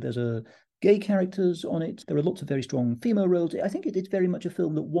respects. There's gay characters on it. There are lots of very strong female roles. I think it's very much a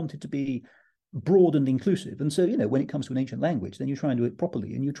film that wanted to be broad and inclusive. And so, when it comes to an ancient language, then you try and do it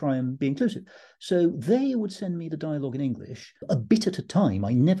properly and you try and be inclusive. So they would send me the dialogue in English a bit at a time.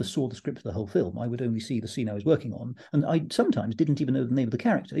 I never saw the script for the whole film. I would only see the scene I was working on. And I sometimes didn't even know the name of the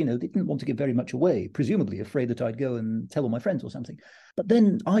character. They didn't want to give very much away, presumably afraid that I'd go and tell all my friends or something. But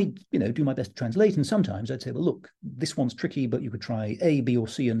then I'd, do my best to translate. And sometimes I'd say, well, look, this one's tricky, but you could try A, B, or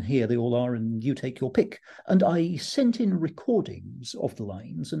C, and here they all are, and you take your pick. And I sent in recordings of the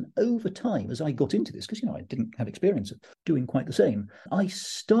lines. And over time, as I got into this, because, I didn't have experience of doing quite the same, I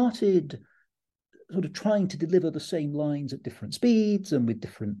started sort of trying to deliver the same lines at different speeds and with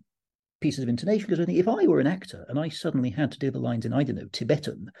different pieces of intonation. Because I think if I were an actor and I suddenly had to deliver lines in, I don't know,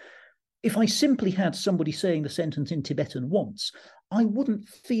 Tibetan, if I simply had somebody saying the sentence in Tibetan once, I wouldn't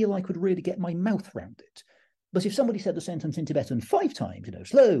feel I could really get my mouth around it. But if somebody said the sentence in Tibetan 5 times,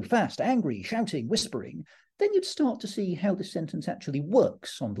 slow, fast, angry, shouting, whispering, then you'd start to see how the sentence actually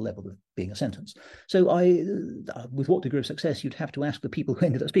works on the level of being a sentence. So with what degree of success, you'd have to ask the people who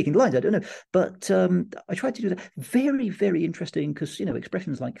ended up speaking the lines, I don't know. But I tried to do that. Very, very interesting, because,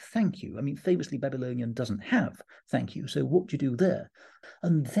 expressions like thank you. I mean, famously, Babylonian doesn't have thank you. So what do you do there?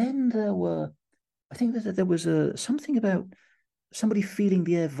 And then there was something about somebody feeling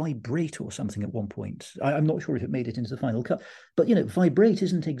the air vibrate or something at one point. I'm not sure if it made it into the final cut, but vibrate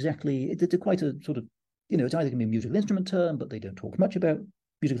isn't exactly, it's quite a sort of, it's either going to be a musical instrument term, but they don't talk much about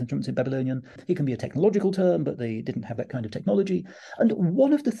musical instruments in Babylonian. It can be a technological term, but they didn't have that kind of technology. And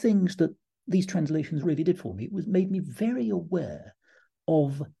one of the things that these translations really did for me was made me very aware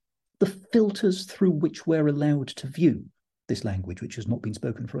of the filters through which we're allowed to view this language, which has not been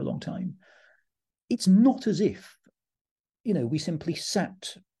spoken for a long time. It's not as if, we simply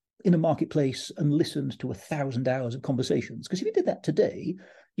sat in a marketplace and listened to 1,000 hours of conversations. Because if you did that today,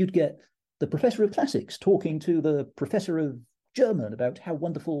 you'd get the professor of classics talking to the professor of German about how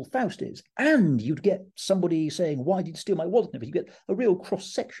wonderful Faust is. And you'd get somebody saying, why did you steal my wallet? You get a real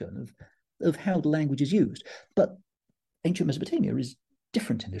cross-section of how the language is used. But ancient Mesopotamia is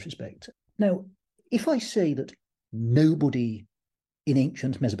different in this respect. Now, if I say that nobody in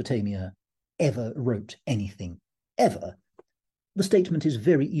ancient Mesopotamia ever wrote anything, ever, the statement is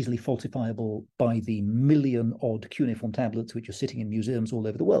very easily falsifiable by the million-odd cuneiform tablets which are sitting in museums all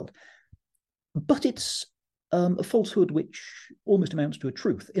over the world. But it's a falsehood which almost amounts to a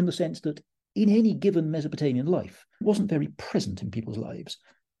truth, in the sense that in any given Mesopotamian life, it wasn't very present in people's lives.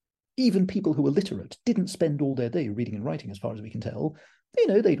 Even people who were literate didn't spend all their day reading and writing, as far as we can tell.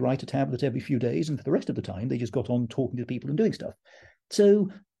 They'd write a tablet every few days, and for the rest of the time, they just got on talking to people and doing stuff. So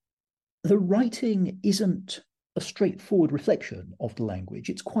the writing isn't a straightforward reflection of the language.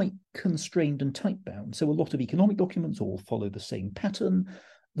 It's quite constrained and type-bound. So a lot of economic documents all follow the same pattern.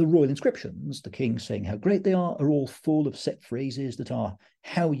 The royal inscriptions, the king saying how great they are all full of set phrases that are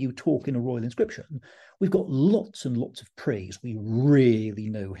how you talk in a royal inscription. We've got lots and lots of praise. We really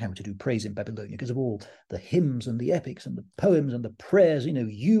know how to do praise in Babylonia because of all the hymns and the epics and the poems and the prayers.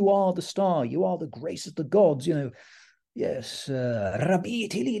 You are the star, you are the grace of the gods, Yes, Rabbi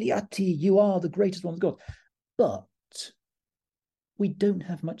Tililiati, you are the greatest one of God. But we don't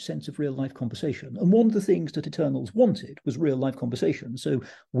have much sense of real-life conversation. And one of the things that Eternals wanted was real-life conversation. So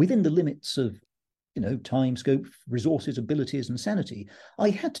within the limits of, time, scope, resources, abilities, and sanity, I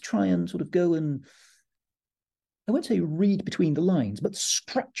had to try and sort of go and, I won't say read between the lines, but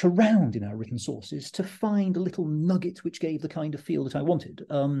scratch around in our written sources to find a little nugget which gave the kind of feel that I wanted.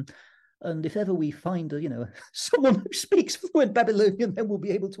 And if ever we find someone who speaks fluent Babylonian, then we'll be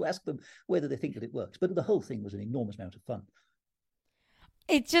able to ask them whether they think that it works. But the whole thing was an enormous amount of fun.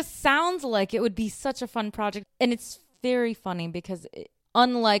 It just sounds like it would be such a fun project. And it's very funny because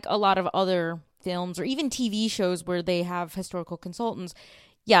unlike a lot of other films or even TV shows where they have historical consultants,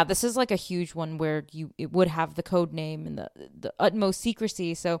 yeah, this is like a huge one where it would have the code name and the utmost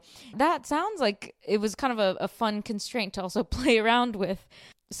secrecy. So that sounds like it was kind of a fun constraint to also play around with.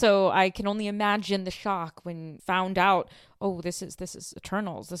 So I can only imagine the shock when found out, oh, this is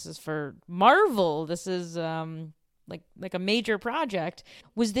Eternals. This is for Marvel. This is like a major project.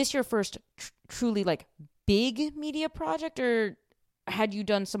 Was this your first truly like big media project, or had you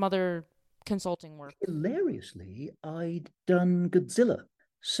done some other consulting work? Hilariously, I'd done Godzilla.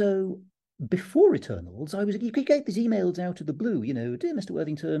 So before Eternals, you could get these emails out of the blue, dear Mr.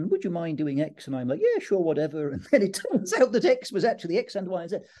 Worthington, would you mind doing X? And I'm like, yeah, sure, whatever. And then it turns out that X was actually X and Y and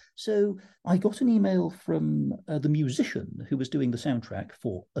Z. So I got an email from the musician who was doing the soundtrack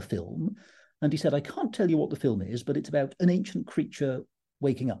for a film. And he said, I can't tell you what the film is, but it's about an ancient creature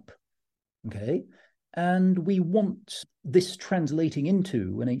waking up. Okay. And we want this translating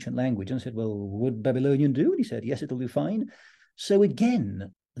into an ancient language. And I said, well, would Babylonian do? And he said, yes, it'll do fine. So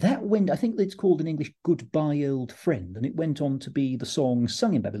again, that went, I think it's called in English, Goodbye Old Friend. And it went on to be the song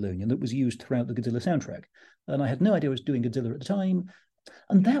sung in Babylonian that was used throughout the Godzilla soundtrack. And I had no idea I was doing Godzilla at the time.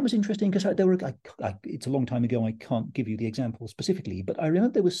 And that was interesting because it's a long time ago. I can't give you the example specifically, but I remember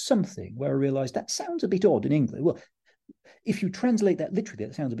there was something where I realized that sounds a bit odd in English. Well, if you translate that literally,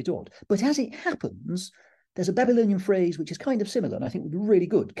 that sounds a bit odd. But as it happens, there's a Babylonian phrase which is kind of similar and I think would be really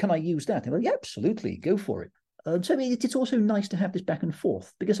good. Can I use that? And I'm like, yeah, absolutely, go for it. So it's also nice to have this back and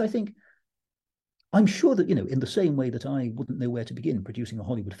forth because I'm sure that, in the same way that I wouldn't know where to begin producing a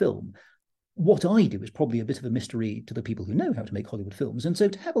Hollywood film, what I do is probably a bit of a mystery to the people who know how to make Hollywood films. And so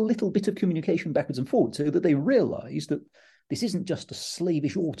to have a little bit of communication backwards and forwards so that they realize that this isn't just a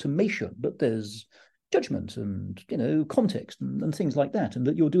slavish automation, but there's judgment and, context and things like that, and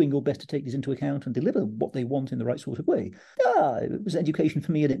that you're doing your best to take these into account and deliver what they want in the right sort of way. It was education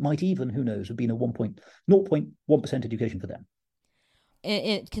for me, and it might even, who knows, have been a 0.1% education for them.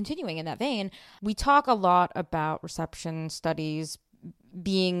 Continuing in that vein, we talk a lot about reception studies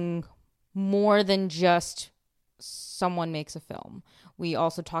being more than just someone makes a film. We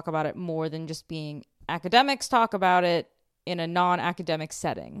also talk about it more than just being academics talk about it in a non-academic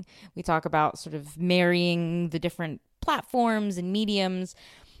setting. We talk about sort of marrying the different platforms and mediums.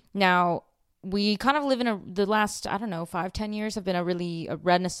 Now, we kind of live in the last, I don't know, 5-10 years have been a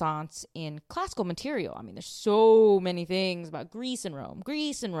renaissance in classical material. I mean, there's so many things about Greece and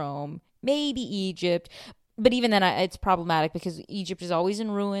Rome, maybe Egypt. But even then, it's problematic because Egypt is always in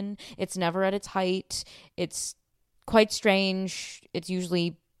ruin. It's never at its height. It's quite strange. It's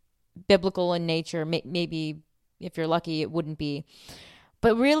usually biblical in nature. Maybe if you're lucky, it wouldn't be.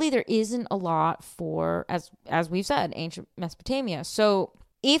 But really, there isn't a lot for, as we've said, ancient Mesopotamia. So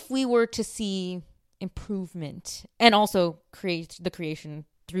if we were to see improvement and also create the creation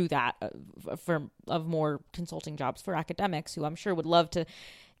through that of more consulting jobs for academics who I'm sure would love to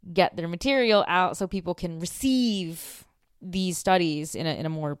get their material out so people can receive these studies in a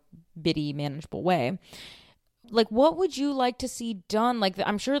more bitty, manageable way. Like, what would you like to see done? Like,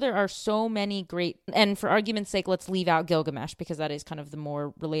 I'm sure there are so many great, and for argument's sake, let's leave out Gilgamesh because that is kind of the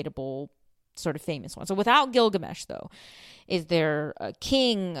more relatable sort of famous one. So without Gilgamesh, though, is there a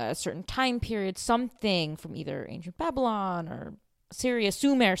king, a certain time period, something from either ancient Babylon or Assyria,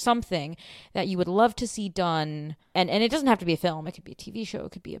 Sumer, something that you would love to see done? And it doesn't have to be a film. It could be a TV show.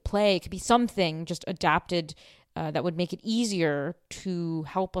 It could be a play. It could be something just adapted that would make it easier to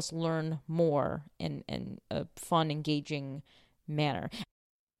help us learn more in a fun, engaging manner.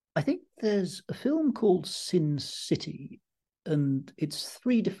 I think there's a film called Sin City, and it's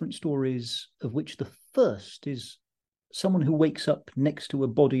 3 different stories, of which the first is someone who wakes up next to a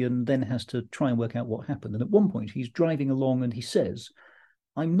body and then has to try and work out what happened. And at one point, he's driving along and he says,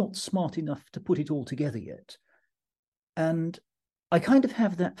 "I'm not smart enough to put it all together yet." And I kind of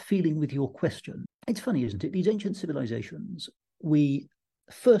have that feeling with your question. It's funny, isn't it? These ancient civilizations, we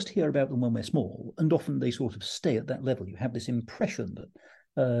first hear about them when we're small, and often they sort of stay at that level. You have this impression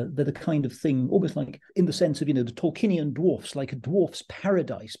that they're the kind of thing, almost like in the sense of, the Tolkienian dwarfs, like a dwarf's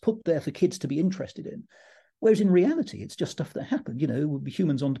paradise put there for kids to be interested in. Whereas in reality, it's just stuff that happened.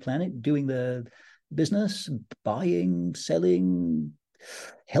 Humans on the planet doing their business, buying, selling,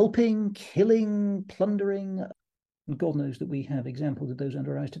 helping, killing, plundering. And God knows that we have examples of those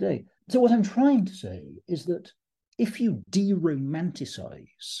under our eyes today. So what I'm trying to say is that if you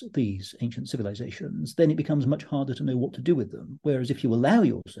de-romanticize these ancient civilizations, then it becomes much harder to know what to do with them. Whereas if you allow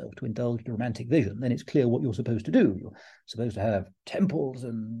yourself to indulge in romantic vision, then it's clear what you're supposed to do. You're supposed to have temples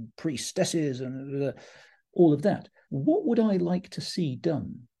and priestesses and all of that. What would I like to see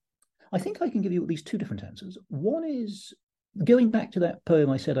done? I think I can give you at least 2 different answers. One is going back to that poem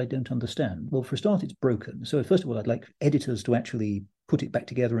I said I don't understand. Well, for a start, it's broken. So first of all, I'd like editors to actually put it back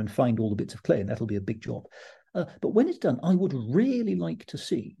together and find all the bits of clay, and that'll be a big job. But when it's done, I would really like to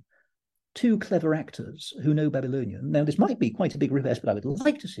see 2 clever actors who know Babylonian. Now, this might be quite a big request, but I would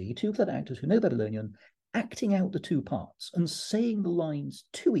like to see 2 clever actors who know Babylonian acting out the 2 parts and saying the lines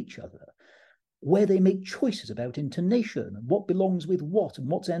to each other, where they make choices about intonation and what belongs with what and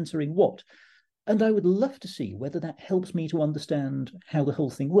what's answering what. And I would love to see whether that helps me to understand how the whole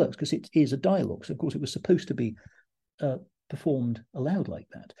thing works, because it is a dialogue. So, of course, it was supposed to be performed aloud like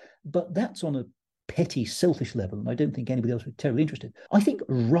that. But that's on a petty, selfish level, and I don't think anybody else would be terribly interested. I think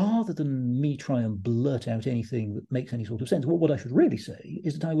rather than me try and blurt out anything that makes any sort of sense, what I should really say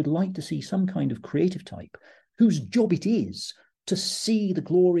is that I would like to see some kind of creative type whose job it is to see the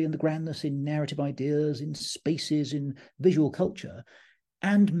glory and the grandness in narrative ideas, in spaces, in visual culture,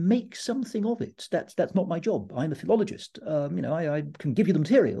 and make something of it. That's not my job. I'm a philologist. I can give you the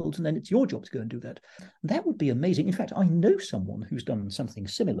materials, and then it's your job to go and do that. That would be amazing. In fact, I know someone who's done something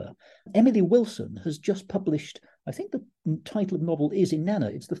similar. Emily Wilson has just published, I think the title of the novel is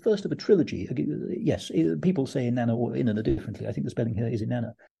Inanna. It's the first of a trilogy. Yes, people say Inanna or Inanna differently. I think the spelling here is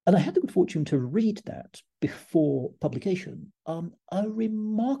Inanna. And I had the good fortune to read that before publication. A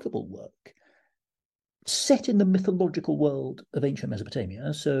remarkable work, set in the mythological world of ancient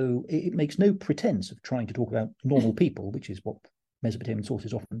Mesopotamia. So it makes no pretense of trying to talk about normal people, which is what Mesopotamian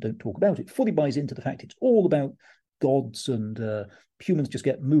sources often don't talk about. It fully buys into the fact it's all about gods, and humans just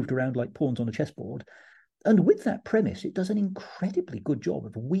get moved around like pawns on a chessboard. And with that premise, it does an incredibly good job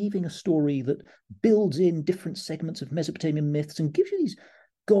of weaving a story that builds in different segments of Mesopotamian myths and gives you these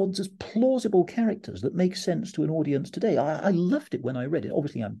gods as plausible characters that make sense to an audience today. I loved it when I read it.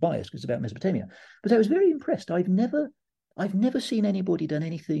 Obviously, I'm biased because it's about Mesopotamia, but I was very impressed. I've never seen anybody done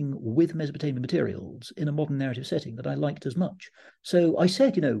anything with Mesopotamian materials in a modern narrative setting that I liked as much. So I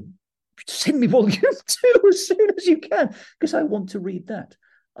said, send me volume 2 as soon as you can, because I want to read that.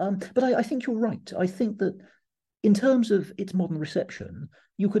 But I think you're right. I think that in terms of its modern reception,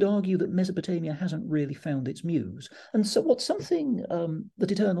 you could argue that Mesopotamia hasn't really found its muse. And so what's something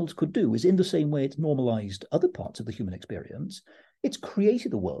that Eternals could do is, in the same way it's normalized other parts of the human experience, it's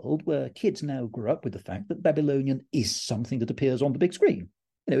created a world where kids now grow up with the fact that Babylonian is something that appears on the big screen.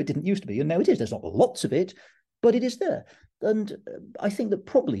 It didn't used to be, and now it is. There's not lots of it, but it is there. And I think that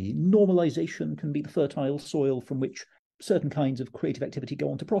probably normalization can be the fertile soil from which certain kinds of creative activity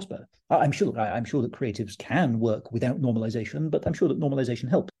go on to prosper. I'm sure that creatives can work without normalization, but I'm sure that normalization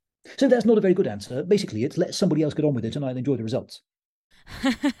helps. So that's not a very good answer. Basically, it's let somebody else get on with it and I'll enjoy the results.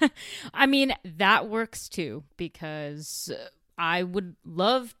 I mean, that works too, because I would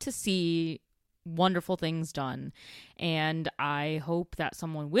love to see wonderful things done, and I hope that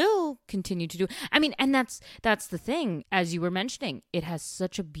someone will continue to do. I mean, and that's the thing, as you were mentioning, it has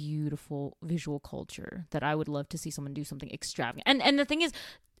such a beautiful visual culture that I would love to see someone do something extravagant. And the thing is,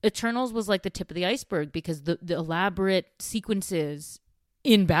 Eternals was like the tip of the iceberg, because the elaborate sequences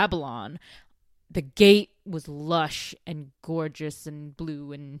in Babylon, the gate was lush and gorgeous and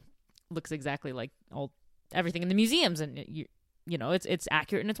blue and looks exactly like everything in the museums, and it's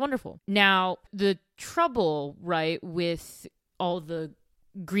accurate and it's wonderful. Now, the trouble, right, with all the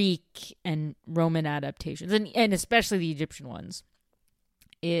Greek and Roman adaptations, and especially the Egyptian ones,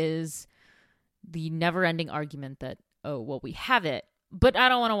 is the never-ending argument that, oh, well, we have it, but I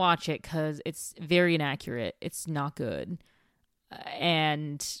don't want to watch it because it's very inaccurate. It's not good.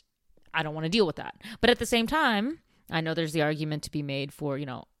 And I don't want to deal with that. But at the same time, I know there's the argument to be made for,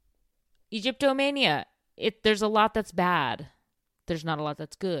 Egyptomania. There's a lot that's bad. There's not a lot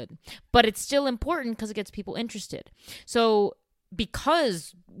that's good. But it's still important because it gets people interested. So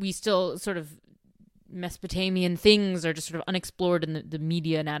because we still sort of Mesopotamian things are just sort of unexplored in the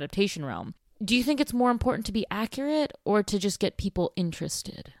media and adaptation realm, do you think it's more important to be accurate or to just get people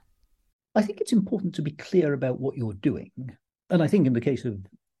interested? I think it's important to be clear about what you're doing. And I think in the case of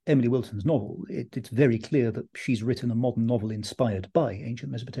Emily Wilson's novel, it's very clear that she's written a modern novel inspired by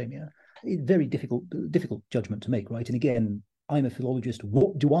ancient Mesopotamia. It's very difficult judgment to make, right? And again, I'm a philologist.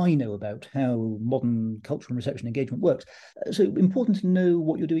 What do I know about how modern cultural reception engagement works? So important to know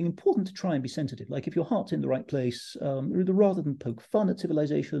what you're doing, important to try and be sensitive. Like if your heart's in the right place, rather than poke fun at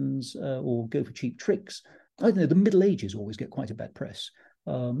civilizations or go for cheap tricks. I don't know, the Middle Ages always get quite a bad press.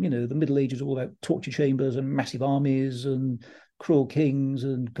 The Middle Ages are all about torture chambers and massive armies and cruel kings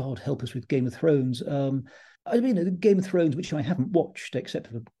and God help us with Game of Thrones. Game of Thrones, which I haven't watched except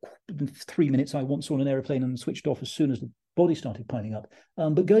for the 3 minutes I once saw on an aeroplane and switched off as soon as the body started piling up.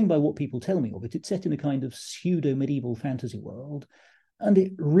 But going by what people tell me of it, it's set in a kind of pseudo-medieval fantasy world, and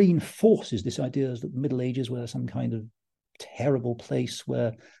it reinforces this idea that the Middle Ages were some kind of terrible place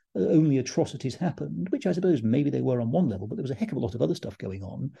where only atrocities happened, which I suppose maybe they were on one level, but there was a heck of a lot of other stuff going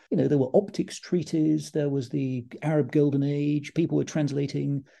on. There were optics treaties, there was the Arab Golden Age, people were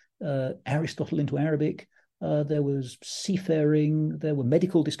translating Aristotle into Arabic, there was seafaring, there were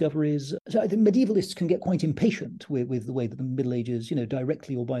medical discoveries. So I think medievalists can get quite impatient with the way that the Middle Ages,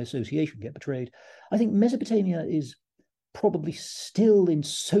 directly or by association get portrayed. I think Mesopotamia is probably still in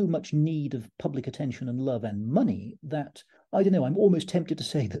so much need of public attention and love and money that, I don't know, I'm almost tempted to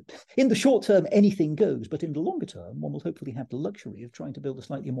say that in the short term, anything goes, but in the longer term, one will hopefully have the luxury of trying to build a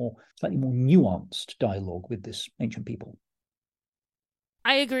slightly more nuanced dialogue with this ancient people.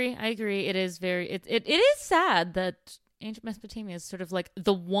 I agree. It is it is sad that ancient Mesopotamia is sort of like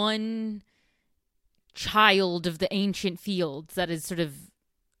the one child of the ancient fields that is sort of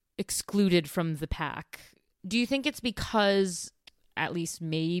excluded from the pack. Do you think it's because, at least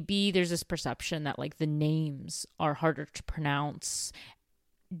maybe, there's this perception that like the names are harder to pronounce,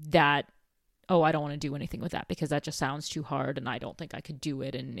 that, oh, I don't want to do anything with that because that just sounds too hard and I don't think I could do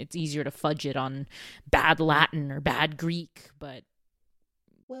it, and it's easier to fudge it on bad Latin or bad Greek? But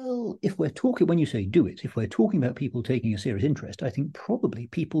well, if we're talking, when you say do it, if we're talking about people taking a serious interest, I think probably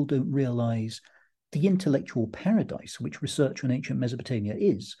people don't realize the intellectual paradise which research on ancient Mesopotamia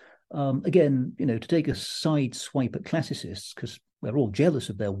is. Again, to take a side swipe at classicists, because we're all jealous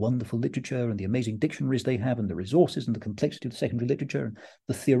of their wonderful literature and the amazing dictionaries they have and the resources and the complexity of the secondary literature and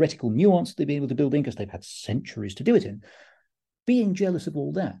the theoretical nuance they've been able to build in because they've had centuries to do it in. Being jealous of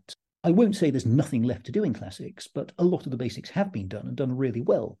all that, I won't say there's nothing left to do in classics, but a lot of the basics have been done and done really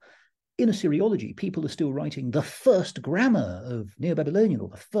well. In Assyriology, people are still writing the first grammar of Neo-Babylonian or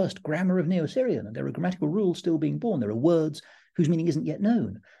the first grammar of Neo-Assyrian, and there are grammatical rules still being born. There are words whose meaning isn't yet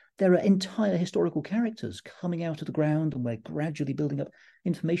known. There are entire historical characters coming out of the ground, and we're gradually building up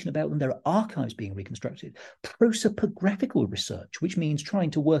information about them. There are archives being reconstructed. Prosopographical research, which means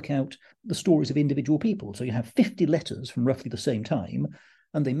trying to work out the stories of individual people. So you have 50 letters from roughly the same time,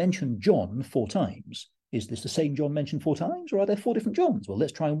 and they mention John 4 times. Is this the same John mentioned 4 times, or are there 4 different Johns? Well,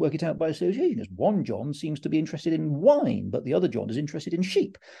 let's try and work it out by association. As one John seems to be interested in wine, but the other John is interested in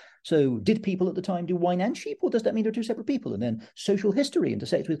sheep. So did people at the time do wine and sheep, or does that mean they're 2 separate people? And then social history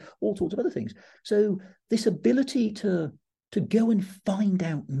intersects with all sorts of other things. So this ability to to go and find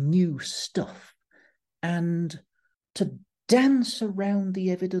out new stuff and to dance around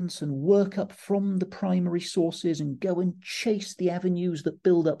the evidence and work up from the primary sources and go and chase the avenues that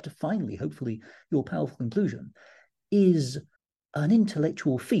build up to finally, hopefully, your powerful conclusion is an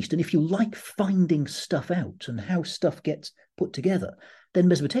intellectual feast. And if you like finding stuff out and how stuff gets put together, then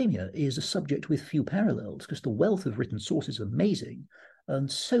Mesopotamia is a subject with few parallels, because the wealth of written sources is amazing,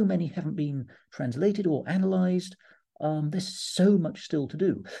 and so many haven't been translated or analysed. There's so much still to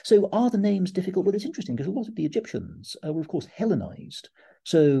do. So are the names difficult? Well, it's interesting because a lot of the Egyptians were, of course, Hellenized.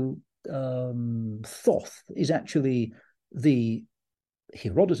 So Thoth is actually the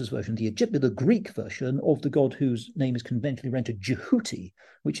Herodotus' version, the Greek version of the god whose name is conventionally rendered Jehuti,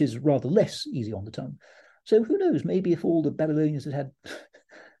 which is rather less easy on the tongue. So who knows, maybe if all the Babylonians had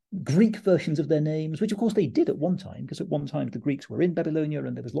Greek versions of their names, which of course they did at one time, because at one time the Greeks were in Babylonia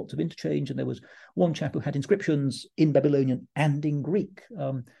and there was lots of interchange, and there was one chap who had inscriptions in Babylonian and in Greek.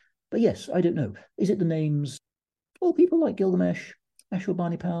 But yes, I don't know. Is it the names? Well, people like Gilgamesh,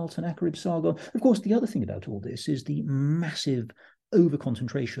 Ashurbanipal, Sennacherib, Sargon. Of course, the other thing about all this is the massive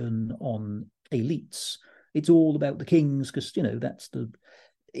over-concentration on elites. It's all about the kings, because, that's the...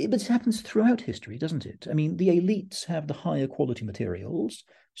 But it happens throughout history, doesn't it? I mean, the elites have the higher quality materials,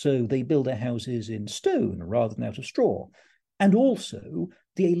 so they build their houses in stone rather than out of straw. And also,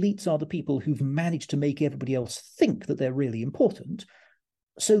 the elites are the people who've managed to make everybody else think that they're really important,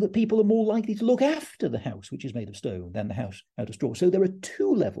 so that people are more likely to look after the house, which is made of stone, than the house out of straw. So there are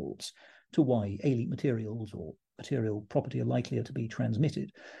two levels to why elite materials or material property are likelier to be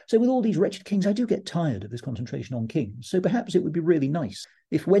transmitted. So with all these wretched kings, I do get tired of this concentration on kings. So perhaps it would be really nice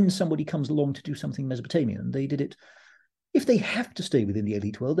if when somebody comes along to do something Mesopotamian, they did it, if they have to stay within the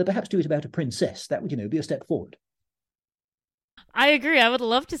elite world, they perhaps do it about a princess. That would, be a step forward. I agree. I would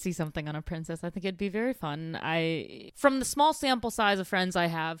love to see something on a princess. I think it'd be very fun. From the small sample size of friends I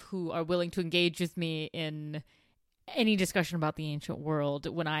have who are willing to engage with me in any discussion about the ancient world,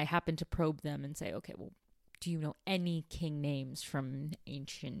 when I happen to probe them and say, okay, well, do you know any king names from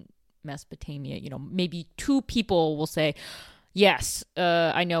ancient Mesopotamia? Maybe two people will say, yes,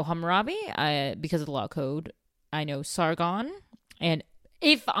 I know Hammurabi because of the law code. I know Sargon. And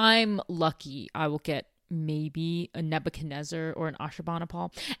if I'm lucky, I will get maybe a Nebuchadnezzar or an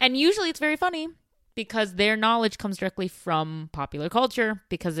Ashurbanipal. And usually it's very funny because their knowledge comes directly from popular culture,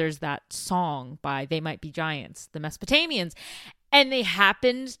 because there's that song by They Might Be Giants, the Mesopotamians. And they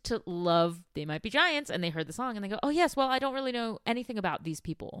happened to love They Might Be Giants, and they heard the song, and they go, oh, yes, well, I don't really know anything about these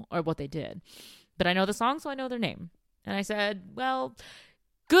people or what they did. But I know the song, so I know their name. And I said, well,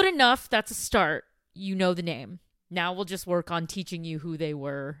 good enough. That's a start. You know the name. Now we'll just work on teaching you who they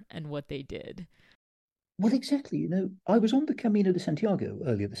were and what they did. Well, exactly. I was on the Camino de Santiago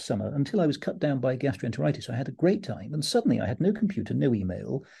earlier this summer until I was cut down by gastroenteritis. I had a great time, and suddenly I had no computer, no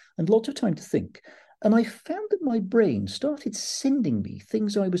email, and lots of time to think. And I found that my brain started sending me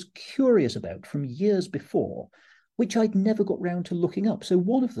things I was curious about from years before, which I'd never got round to looking up. So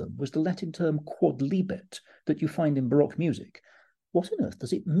one of them was the Latin term quodlibet that you find in Baroque music. What on earth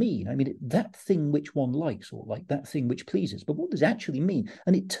does it mean? I mean, that thing which one likes, or like that thing which pleases. But what does it actually mean?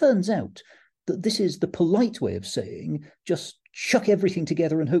 And it turns out that this is the polite way of saying just chuck everything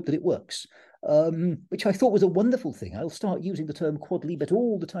together and hope that it works. Which I thought was a wonderful thing. I'll start using the term quodlibet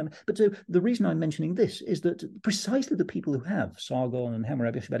all the time. But so the reason I'm mentioning this is that precisely the people who have Sargon and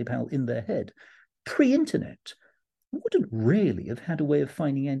Hammurabi, Ashurbanipal in their head, pre-internet, wouldn't really have had a way of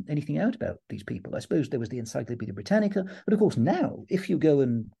finding anything out about these people. I suppose there was the Encyclopedia Britannica, but of course now, if you go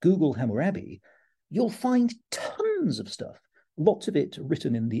and Google Hammurabi, you'll find tons of stuff. Lots of it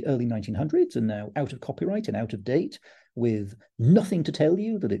written in the early 1900s and now out of copyright and out of date, with nothing to tell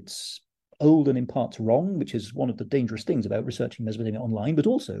you that it's old and in parts wrong, which is one of the dangerous things about researching Mesopotamia online, but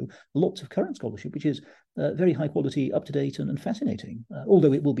also lots of current scholarship, which is very high quality, up to date and fascinating,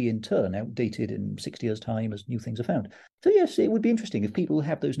 although it will be in turn outdated in 60 years' time as new things are found. So yes, it would be interesting if people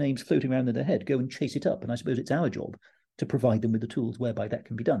have those names floating around in their head, go and chase it up. And I suppose it's our job to provide them with the tools whereby that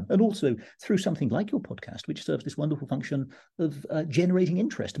can be done. And also through something like your podcast, which serves this wonderful function of generating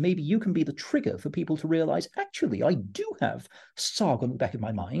interest. Maybe you can be the trigger for people to realize, actually, I do have Sargon in the back of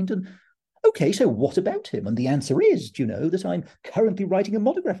my mind, and okay, so what about him? And the answer is, that I'm currently writing a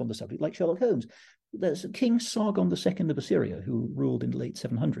monograph on the subject, like Sherlock Holmes. There's King Sargon II of Assyria, who ruled in the late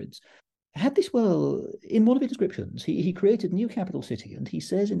 700s, had this, in one of his inscriptions, he created a new capital city, and he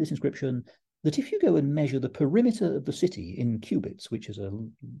says in this inscription that if you go and measure the perimeter of the city in cubits, which is a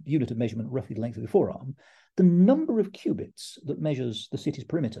unit of measurement roughly the length of your forearm, the number of cubits that measures the city's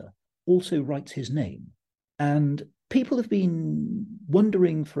perimeter also writes his name. And people have been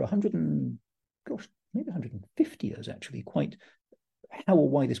wondering for maybe 150 years actually, quite how or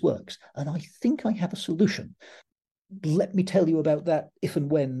why this works. And I think I have a solution. Let me tell you about that if and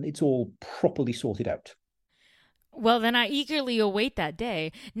when it's all properly sorted out. Well, then I eagerly await that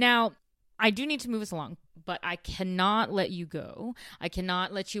day. Now, I do need to move us along, but I cannot let you go. I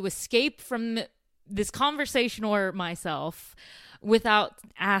cannot let you escape from this conversation or myself without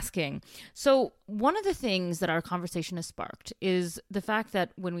asking. So one of the things that our conversation has sparked is the fact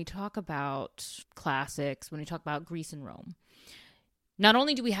that when we talk about classics, when we talk about Greece and Rome, not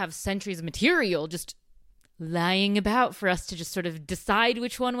only do we have centuries of material just lying about for us to just sort of decide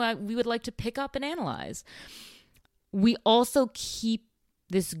which one we would like to pick up and analyze, we also keep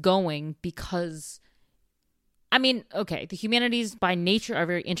this going because, I mean, okay, the humanities by nature are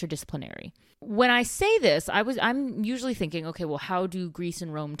very interdisciplinary. When I say this, I'm usually thinking, okay, well, how do Greece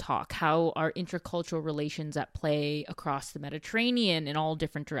and Rome talk? How are intercultural relations at play across the Mediterranean in all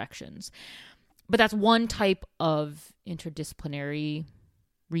different directions? But that's one type of interdisciplinary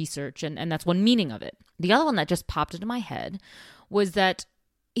research, and that's one meaning of it. The other one that just popped into my head was that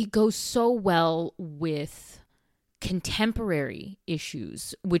it goes so well with contemporary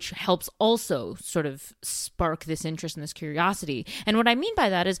issues, which helps also sort of spark this interest and this curiosity. And what I mean by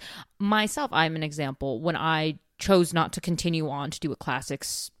that is myself, I'm an example. When I chose not to continue on to do a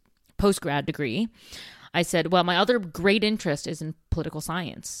classics postgrad degree, I said, well, my other great interest is in political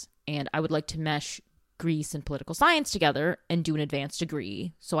science, and I would like to mesh Greece and political science together and do an advanced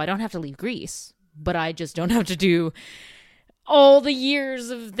degree. So I don't have to leave Greece, but I just don't have to do all the years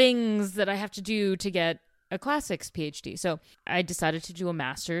of things that I have to do to get a classics PhD. So I decided to do a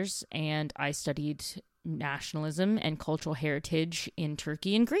master's, and I studied nationalism and cultural heritage in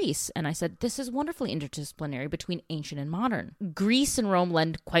Turkey and Greece. And I said, this is wonderfully interdisciplinary between ancient and modern. Greece and Rome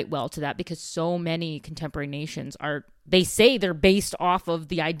lend quite well to that because so many contemporary nations they say they're based off of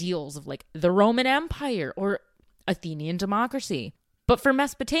the ideals of like the Roman Empire or Athenian democracy. But for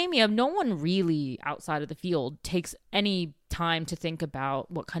Mesopotamia, no one really outside of the field takes any time to think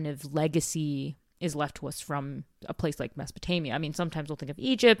about what kind of legacy is left to us from a place like Mesopotamia. I mean, sometimes we'll think of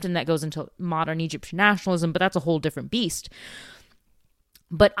Egypt, and that goes into modern Egyptian nationalism, but that's a whole different beast.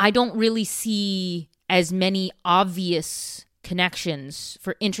 But I don't really see as many obvious connections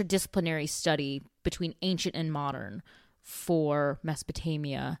for interdisciplinary study between ancient and modern for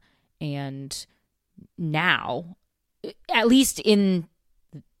Mesopotamia and now, at least in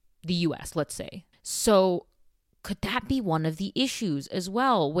the US, let's say. So could that be one of the issues as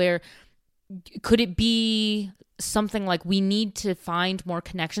well, where could it be something like we need to find more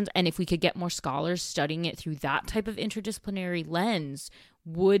connections, and if we could get more scholars studying it through that type of interdisciplinary lens,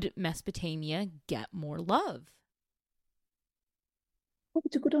 would Mesopotamia get more love? Well,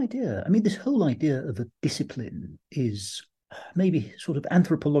 it's a good idea. I mean, this whole idea of a discipline is maybe sort of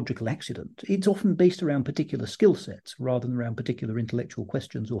anthropological accident. It's often based around particular skill sets rather than around particular intellectual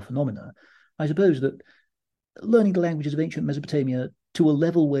questions or phenomena. I suppose that learning the languages of ancient Mesopotamia to a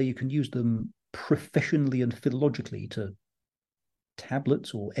level where you can use them professionally and philologically to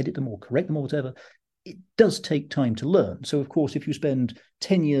tablets or edit them or correct them or whatever, it does take time to learn. So, of course, if you spend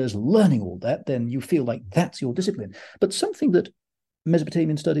 10 years learning all that, then you feel like that's your discipline. But something that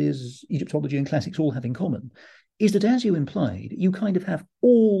Mesopotamian studies, Egyptology and classics all have in common is that, as you implied, you kind of have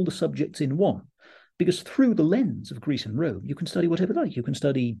all the subjects in one. Because through the lens of Greece and Rome, you can study whatever you like. You can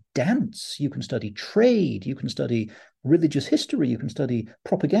study dance, you can study trade, you can study religious history, you can study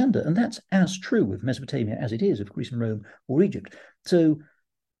propaganda. And that's as true of Mesopotamia as it is of Greece and Rome or Egypt. So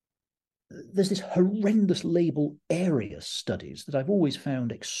there's this horrendous label area studies that I've always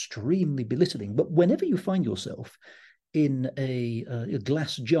found extremely belittling. But whenever you find yourself in a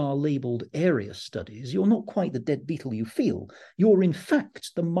glass jar labeled area studies, you're not quite the dead beetle you feel. You're in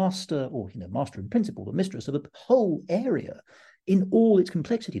fact the master, or master in principle, the mistress of a whole area in all its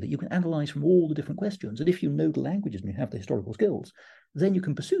complexity that you can analyze from all the different questions. And if you know the languages and you have the historical skills, then you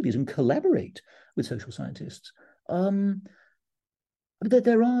can pursue these and collaborate with social scientists. But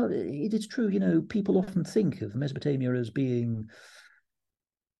it is true, people often think of Mesopotamia as being,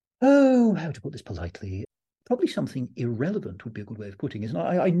 how to put this politely, probably something irrelevant would be a good way of putting it. And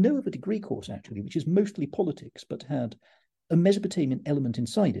I know of a degree course, actually, which is mostly politics, but had a Mesopotamian element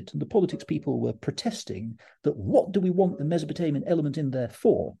inside it. And the politics people were protesting that what do we want the Mesopotamian element in there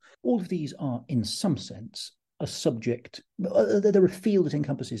for? All of these are, in some sense, a subject. They're a field that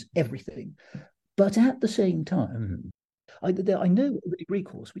encompasses everything. But at the same time, I know of a degree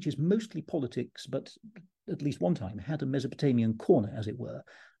course, which is mostly politics, but at least one time had a Mesopotamian corner, as it were.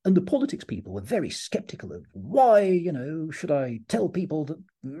 And the politics people were very skeptical of why, should I tell people that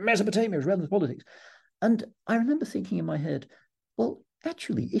Mesopotamia is relevant to politics? And I remember thinking in my head, well,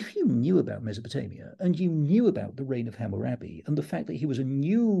 actually, if you knew about Mesopotamia and you knew about the reign of Hammurabi and the fact that he was a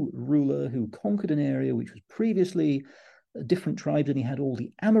new ruler who conquered an area which was previously different tribes, and he had all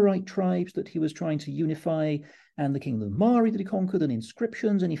the Amorite tribes that he was trying to unify, and the kingdom of Mari that he conquered, and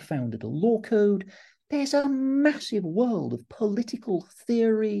inscriptions, and he founded a law code. There's a massive world of political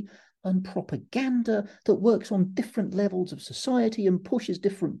theory and propaganda that works on different levels of society and pushes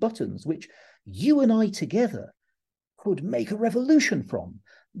different buttons, which you and I together could make a revolution from.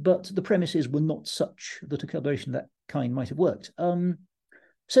 But the premises were not such that a collaboration of that kind might have worked.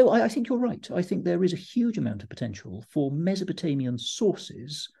 So I think you're right. I think there is a huge amount of potential for Mesopotamian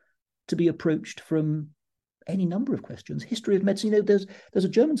sources to be approached from any number of questions. History of medicine, there's a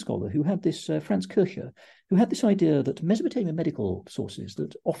German scholar who had this, Franz Kircher, who had this idea that Mesopotamian medical sources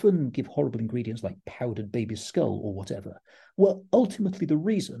that often give horrible ingredients like powdered baby's skull or whatever were ultimately the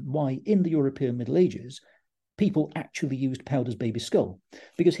reason why in the European Middle Ages people actually used powdered baby's skull.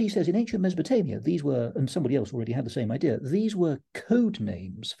 Because he says in ancient Mesopotamia, these were, and somebody else already had the same idea, these were code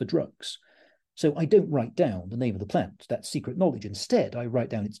names for drugs. So I don't write down the name of the plant, that's secret knowledge. Instead, I write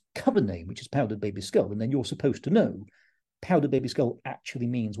down its cover name, which is powdered baby skull, and then you're supposed to know powdered baby skull actually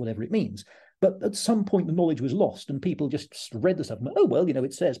means whatever it means. But at some point, the knowledge was lost, and people just read the stuff and went, oh, well,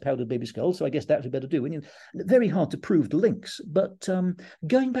 it says powdered baby skull, so I guess that's better do. And very hard to prove the links. But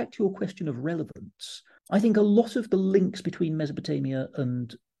going back to your question of relevance, I think a lot of the links between Mesopotamia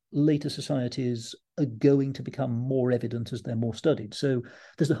and later societies are going to become more evident as they're more studied. So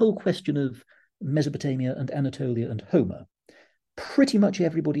there's the whole question of Mesopotamia and Anatolia and Homer. Pretty much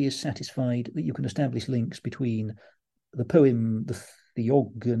everybody is satisfied that you can establish links between the poem, the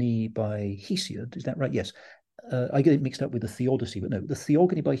Theogony by Hesiod. Is that right? Yes. I get it mixed up with the Theodicy, but no, the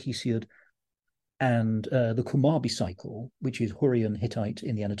Theogony by Hesiod and the Kumarbi cycle, which is Hurrian Hittite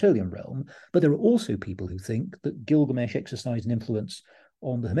in the Anatolian realm. But there are also people who think that Gilgamesh exercised an influence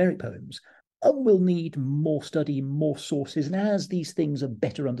on the Homeric poems. And we'll need more study, more sources, and as these things are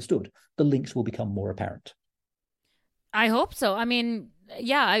better understood, the links will become more apparent. I hope so. I mean,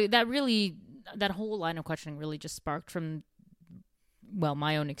 yeah, that whole line of questioning really just sparked from, well,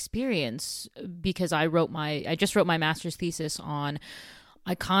 my own experience, because I just wrote my master's thesis on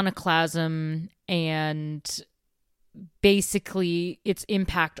iconoclasm and basically its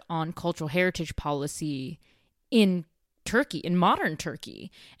impact on cultural heritage policy in Turkey, in modern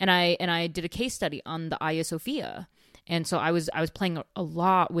Turkey. And I did a case study on the Hagia Sophia. And so I was playing a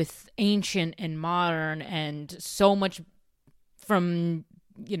lot with ancient and modern, and so much from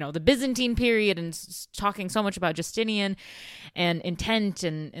the Byzantine period, and talking so much about Justinian and intent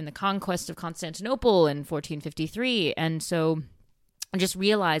and the conquest of Constantinople in 1453. And so just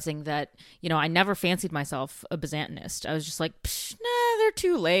realizing that, I never fancied myself a Byzantinist. I was just like, nah, they're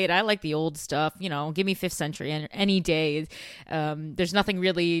too late. I like the old stuff. Give me 5th century any day. There's nothing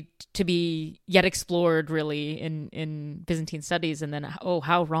really to be yet explored really in Byzantine studies. And then,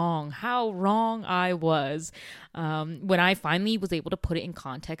 how wrong I was when I finally was able to put it in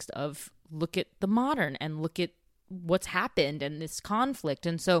context of look at the modern and look at what's happened and this conflict.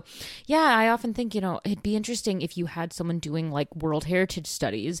 And so, yeah, I often think, it'd be interesting if you had someone doing like World Heritage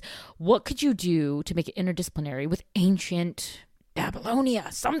Studies. What could you do to make it interdisciplinary with ancient Babylonia?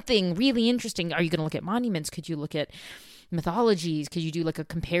 Something really interesting. Are you going to look at monuments? Could you look at mythologies? Could you do like a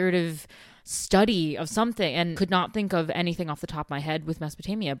comparative study of something? And could not think of anything off the top of my head with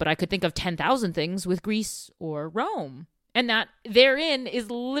Mesopotamia, but I could think of 10,000 things with Greece or Rome. And that therein is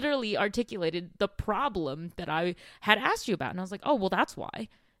literally articulated the problem that I had asked you about. And I was like, oh, well, that's why.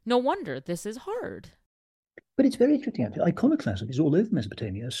 No wonder this is hard. But it's very interesting, actually. Iconoclasm is all over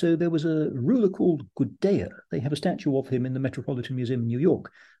Mesopotamia. So there was a ruler called Gudea. They have a statue of him in the Metropolitan Museum in New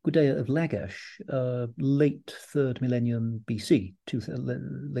York. Gudea of Lagash, late 3rd millennium BC,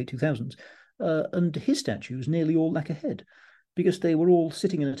 late 2000s. And his statues nearly all lack a head, because they were all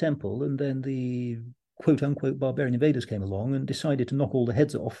sitting in a temple, and then the quote-unquote barbarian invaders came along and decided to knock all the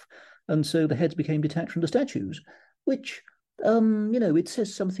heads off. And so the heads became detached from the statues, which, it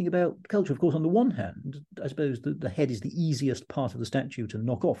says something about culture. Of course, on the one hand, I suppose the head is the easiest part of the statue to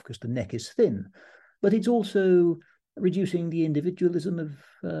knock off because the neck is thin. But it's also reducing the individualism of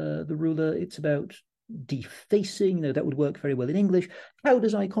the ruler. It's about defacing, that would work very well in English. How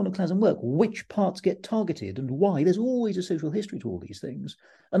does iconoclasm work? Which parts get targeted and why? There's always a social history to all these things.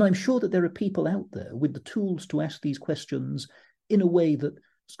 And I'm sure that there are people out there with the tools to ask these questions in a way that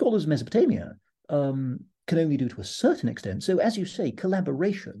scholars of Mesopotamia can only do to a certain extent. So as you say,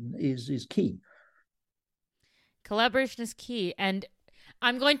 collaboration is key. Collaboration is key. And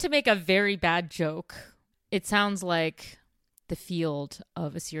I'm going to make a very bad joke. It sounds like the field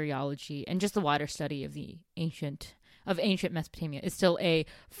of Assyriology and just the wider study of the ancient of ancient Mesopotamia is still a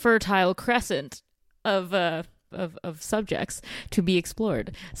fertile crescent of subjects to be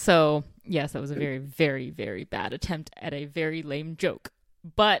explored. So yes, that was a very, very, very bad attempt at a very lame joke,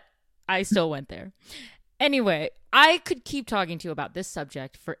 but I still went there. Anyway, I could keep talking to you about this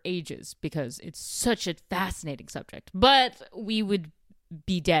subject for ages because it's such a fascinating subject, but we would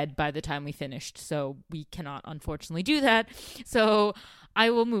be dead by the time we finished, so we cannot unfortunately do that. So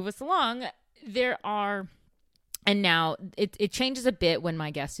I will move us along. And now it changes a bit when my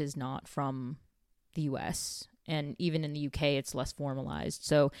guest is not from the US, and even in the UK it's less formalized.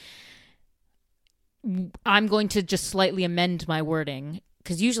 So I'm going to just slightly amend my wording,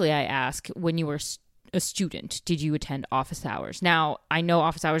 because usually I ask, when you were a student, did you attend office hours? Now, I know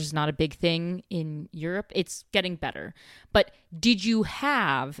office hours is not a big thing in Europe. It's getting better. But did you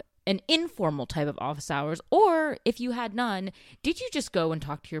have an informal type of office hours? Or if you had none, did you just go and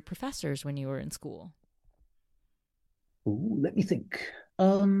talk to your professors when you were in school? Ooh, let me think.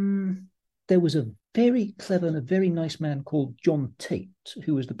 There was a very clever and a very nice man called John Tate,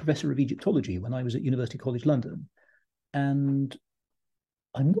 who was the professor of Egyptology when I was at University College London. And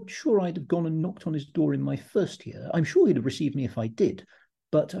I'm not sure I'd have gone and knocked on his door in my first year. I'm sure he'd have received me if I did,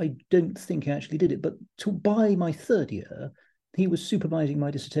 but I don't think I actually did it. But by my third year, he was supervising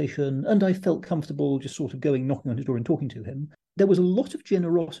my dissertation, and I felt comfortable just sort of going, knocking on his door and talking to him. There was a lot of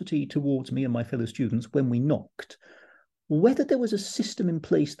generosity towards me and my fellow students when we knocked. Whether there was a system in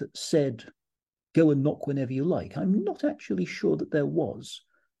place that said, go and knock whenever you like, I'm not actually sure that there was.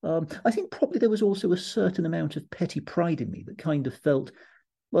 I think probably there was also a certain amount of petty pride in me that kind of felt,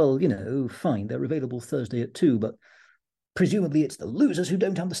 well, fine, they're available Thursday at 2, but presumably it's the losers who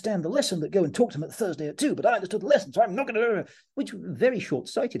don't understand the lesson that go and talk to them at Thursday at 2, but I understood the lesson, so I'm not going to... Which was very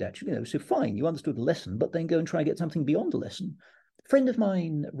short-sighted, actually. So fine, you understood the lesson, but then go and try and get something beyond the lesson. A friend of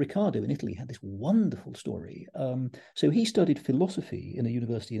mine, Riccardo, in Italy, had this wonderful story. So he studied philosophy in a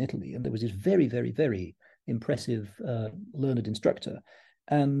university in Italy, and there was this very, very, very impressive learned instructor.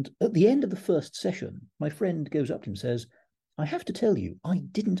 And at the end of the first session, my friend goes up to him and says, I have to tell you, I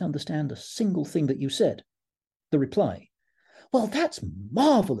didn't understand a single thing that you said. The reply, well, that's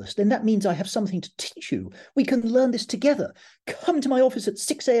marvelous. Then that means I have something to teach you. We can learn this together. Come to my office at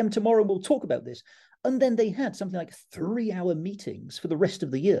 6 a.m. tomorrow and we'll talk about this. And then they had something like 3-hour meetings for the rest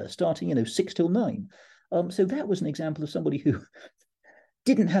of the year, starting, 6 till 9. So that was an example of somebody who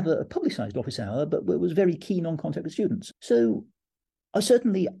didn't have a publicized office hour, but was very keen on contact with students. So do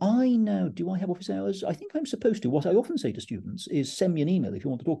I have office hours? I think I'm supposed to. What I often say to students is send me an email if you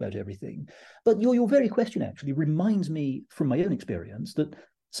want to talk about everything. But your very question actually reminds me from my own experience that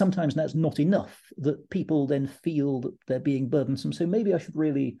sometimes that's not enough, that people then feel that they're being burdensome. So maybe I should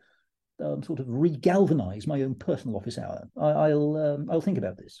really sort of re-galvanize my own personal office hour. I'll think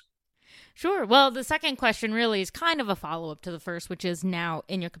about this. Sure. Well, the second question really is kind of a follow-up to the first, which is now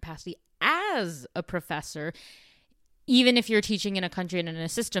in your capacity as a professor, even if you're teaching in a country and in a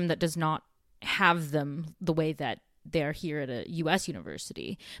system that does not have them the way that they're here at a U.S.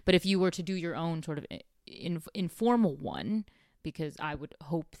 university. But if you were to do your own sort of informal one, because I would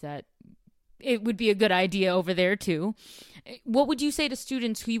hope that it would be a good idea over there too, what would you say to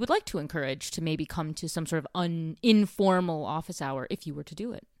students who you would like to encourage to maybe come to some sort of informal office hour if you were to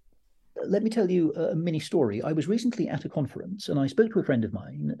do it? Let me tell you a mini story. I was recently at a conference and I spoke to a friend of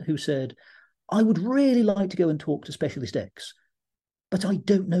mine who said, I would really like to go and talk to Specialist X, but I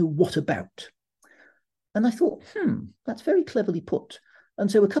don't know what about. And I thought, that's very cleverly put. And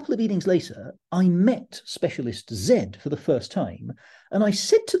so a couple of evenings later, I met Specialist Z for the first time, and I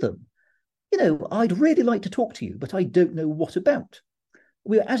said to them, I'd really like to talk to you, but I don't know what about.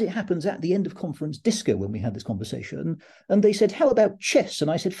 We were, as it happens, at the end of conference disco when we had this conversation, and they said, how about chess?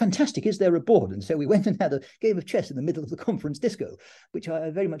 And I said, fantastic, is there a board? And so we went and had a game of chess in the middle of the conference disco, which I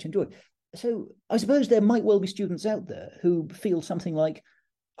very much enjoyed. So I suppose there might well be students out there who feel something like,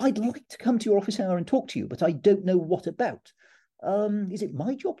 I'd like to come to your office hour and talk to you, but I don't know what about. Is it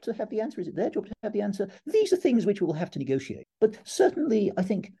my job to have the answer? Is it their job to have the answer? These are things which we'll have to negotiate. But certainly, I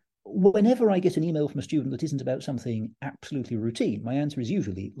think whenever I get an email from a student that isn't about something absolutely routine, my answer is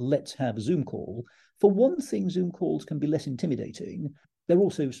usually, let's have a Zoom call. For one thing, Zoom calls can be less intimidating. They're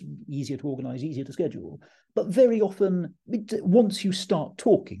also easier to organize, easier to schedule. But very often, once you start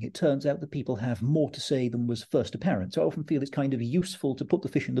talking, it turns out that people have more to say than was first apparent. So I often feel it's kind of useful to put the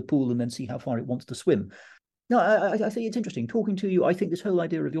fish in the pool and then see how far it wants to swim. No, I think it's interesting. Talking to you, I think this whole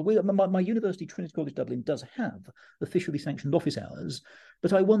idea of my university, Trinity College Dublin, does have officially sanctioned office hours,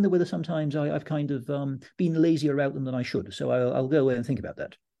 but I wonder whether sometimes I've kind of been lazier about them than I should. So I'll go away and think about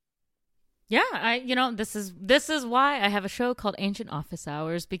that. Yeah, this is why I have a show called Ancient Office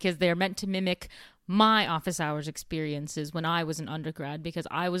Hours, because they're meant to mimic my office hours experiences when I was an undergrad, because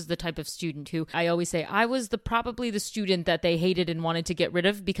I was the type of student who, I always say, I was probably the student that they hated and wanted to get rid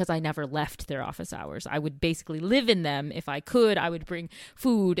of because I never left their office hours. I would basically live in them if I could. I would bring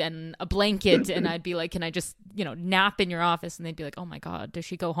food and a blanket and I'd be like, can I just, nap in your office? And they'd be like, oh my God, does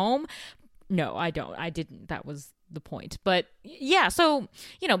she go home? No, I don't. I didn't. That was the point. But yeah, so,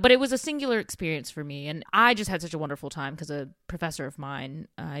 but it was a singular experience for me. And I just had such a wonderful time because a professor of mine,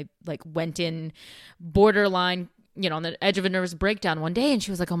 I went in borderline, on the edge of a nervous breakdown one day. And she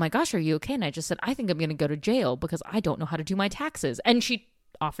was like, oh my gosh, are you okay? And I just said, I think I'm going to go to jail because I don't know how to do my taxes. And she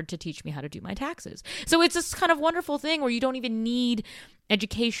offered to teach me how to do my taxes. So it's this kind of wonderful thing where you don't even need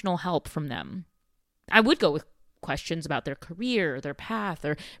educational help from them. I would go with questions about their career, their path,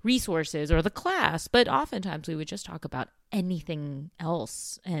 or resources, or the class, but oftentimes we would just talk about anything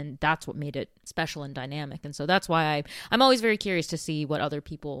else, and that's what made it special and dynamic. And so that's why I'm always very curious to see what other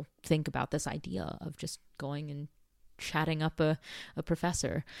people think about this idea of just going and chatting up a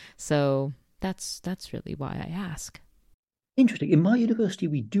professor. So that's really why I ask. Interesting. In my university,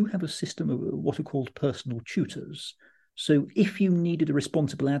 we do have a system of what are called personal tutors. So if you needed a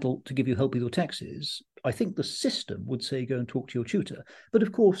responsible adult to give you help with your taxes, I think the system would say go and talk to your tutor. But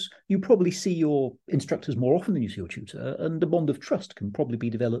of course, you probably see your instructors more often than you see your tutor, and a bond of trust can probably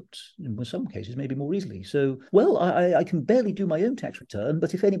be developed, in some cases, maybe more easily. So, well, I can barely do my own tax return,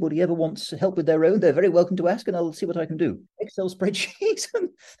 but if anybody ever wants help with their own, they're very welcome to ask, and I'll see what I can do. Excel spreadsheets.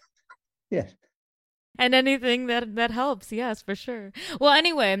 Yes. And anything that helps, yes, for sure. Well,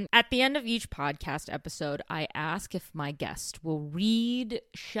 anyway, at the end of each podcast episode, I ask if my guest will read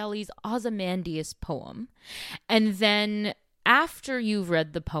Shelley's Ozymandias poem. And then after you've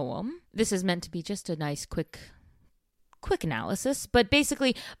read the poem, this is meant to be just a nice, quick analysis. But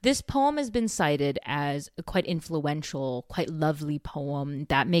basically, this poem has been cited as a quite influential, quite lovely poem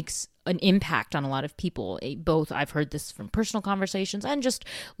that makes an impact on a lot of people. Both I've heard this from personal conversations and just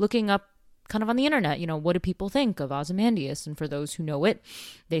looking up kind of on the internet, what do people think of Ozymandias? And for those who know it,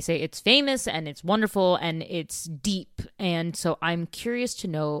 they say it's famous and it's wonderful and it's deep. And so I'm curious to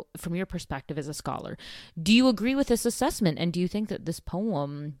know, from your perspective as a scholar, do you agree with this assessment? And do you think that this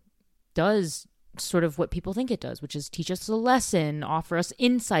poem does sort of what people think it does, which is teach us a lesson, offer us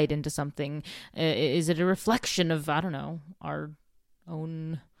insight into something? Is it a reflection of, I don't know, our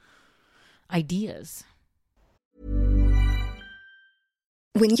own ideas?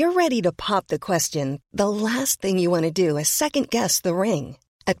 When you're ready to pop the question, the last thing you want to do is second-guess the ring.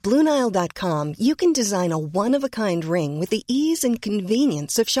 At BlueNile.com, you can design a one-of-a-kind ring with the ease and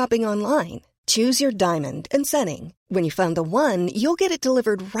convenience of shopping online. Choose your diamond and setting. When you find the one, you'll get it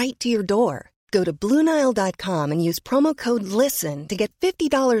delivered right to your door. Go to BlueNile.com and use promo code LISTEN to get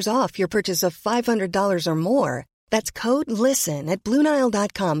 $50 off your purchase of $500 or more. That's code LISTEN at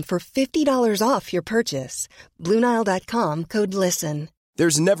BlueNile.com for $50 off your purchase. BlueNile.com, code LISTEN.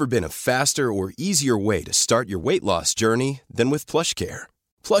 There's never been a faster or easier way to start your weight loss journey than with PlushCare.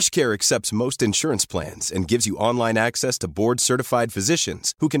 PlushCare accepts most insurance plans and gives you online access to board-certified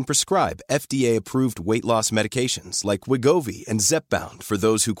physicians who can prescribe FDA-approved weight loss medications like Wegovy and Zepbound for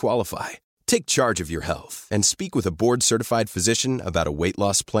those who qualify. Take charge of your health and speak with a board-certified physician about a weight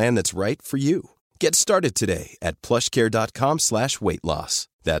loss plan that's right for you. Get started today at plushcare.com/weight loss.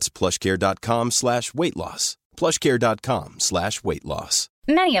 That's plushcare.com/weight loss. plushcare.com/weight loss.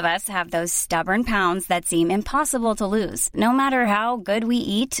 Many of us have those stubborn pounds that seem impossible to lose, no matter how good we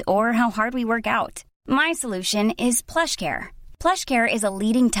eat or how hard we work out. My solution is PlushCare. PlushCare is a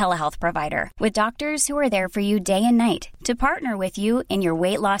leading telehealth provider with doctors who are there for you day and night to partner with you in your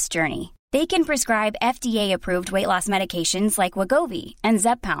weight loss journey. They can prescribe FDA-approved weight loss medications like Wegovy and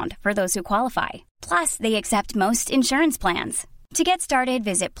Zepbound for those who qualify. Plus, they accept most insurance plans. To get started,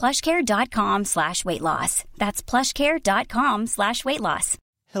 visit plushcare.com/weight loss. That's plushcare.com/weight loss.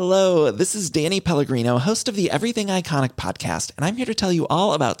 Hello, this is Danny Pellegrino, host of the Everything Iconic podcast, and I'm here to tell you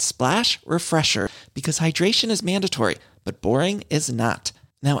all about Splash Refresher, because hydration is mandatory, but boring is not.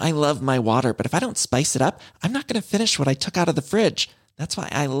 Now, I love my water, but if I don't spice it up, I'm not going to finish what I took out of the fridge. That's why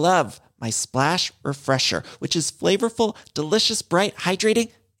I love my Splash Refresher, which is flavorful, delicious, bright, hydrating,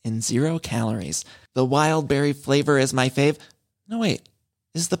 and 0 calories. The wild berry flavor is my fave. No, wait,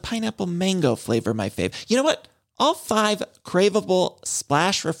 is the pineapple mango flavor my fave? You know what? All 5 craveable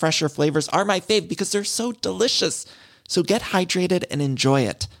Splash Refresher flavors are my fave because they're so delicious. So get hydrated and enjoy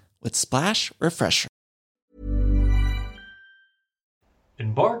it with Splash Refresher.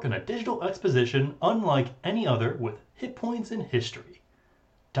 Embark on a digital exposition unlike any other with hit points in history.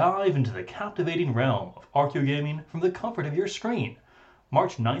 Dive into the captivating realm of arcade gaming from the comfort of your screen.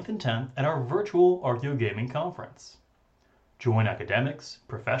 March 9th and 10th at our virtual Archeogaming conference. Join academics,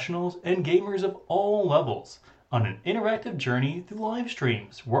 professionals, and gamers of all levels on an interactive journey through live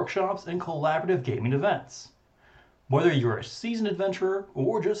streams, workshops, and collaborative gaming events. Whether you're a seasoned adventurer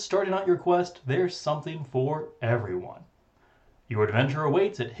or just starting out your quest, there's something for everyone. Your adventure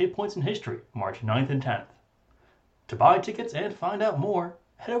awaits at Hit Points in History, March 9th and 10th. To buy tickets and find out more,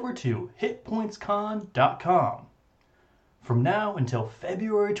 head over to hitpointscon.com. From now until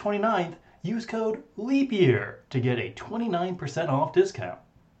February 29th, use code LEAPYEAR to get a 29% off discount.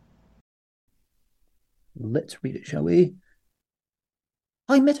 Let's read it, shall we?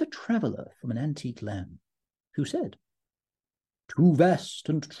 I met a traveller from an antique land who said, "Two vast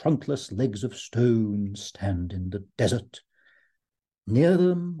and trunkless legs of stone stand in the desert. Near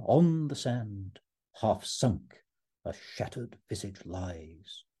them, on the sand, half sunk, a shattered visage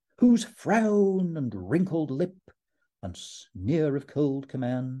lies, whose frown and wrinkled lip and sneer of cold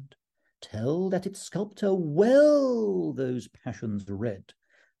command tell that its sculptor well those passions read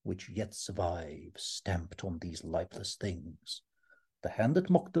which yet survive, stamped on these lifeless things, the hand that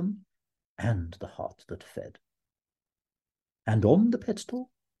mocked them and the heart that fed. And on the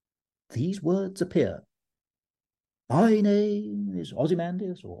pedestal these words appear: My name is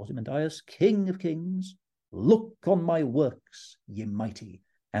Ozymandias, or Ozymandias, King of Kings. Look on my works, ye mighty,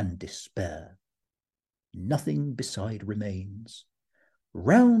 and despair. Nothing beside remains.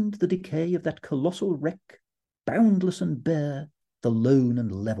 Round the decay of that colossal wreck, boundless and bare, the lone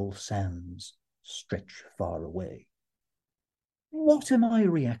and level sands stretch far away." What are my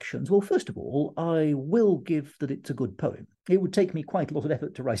reactions? Well, first of all, I will give that it's a good poem. It would take me quite a lot of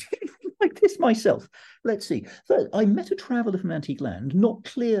effort to write anything like this myself. Let's see. First, I met a traveller from an antique land, not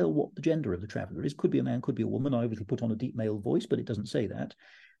clear what the gender of the traveller is. Could be a man, could be a woman. I obviously put on a deep male voice, but it doesn't say that.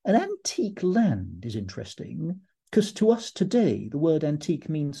 An antique land is interesting because to us today, the word antique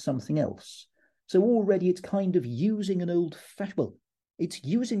means something else. So already it's kind of using an old-fashioned, well, it's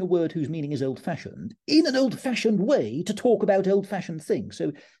using a word whose meaning is old-fashioned in an old-fashioned way to talk about old-fashioned things.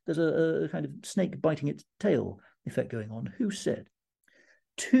 So there's a kind of snake biting its tail effect going on. Who said?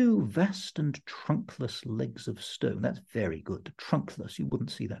 Two vast and trunkless legs of stone. That's very good. Trunkless, you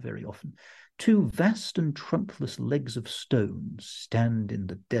wouldn't see that very often. Two vast and trunkless legs of stone stand in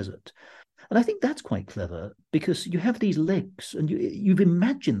the desert. And I think that's quite clever because you have these legs and you've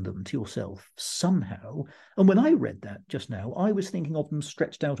imagined them to yourself somehow. And when I read that just now, I was thinking of them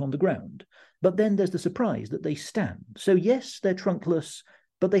stretched out on the ground. But then there's the surprise that they stand. So yes, they're trunkless,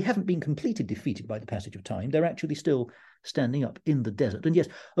 but they haven't been completely defeated by the passage of time. They're actually still standing up in the desert. And yes,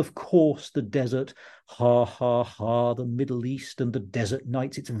 of course, the desert, ha, ha, ha, the Middle East and the desert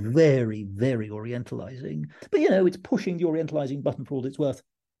nights, it's very, very orientalizing. But, it's pushing the orientalizing button for all it's worth.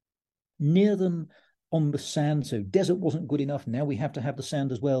 Near them on the sand, so desert wasn't good enough, now we have to have the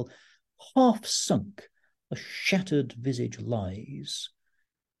sand as well. Half sunk, a shattered visage lies.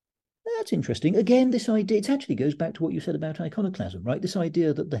 That's interesting. Again, this idea, it actually goes back to what you said about iconoclasm, right? This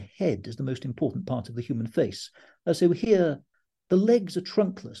idea that the head is the most important part of the human face. So here, the legs are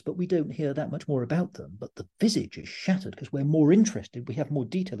trunkless, but we don't hear that much more about them. But the visage is shattered because we're more interested. We have more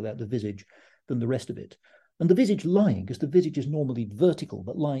detail about the visage than the rest of it. And the visage lying, because the visage is normally vertical,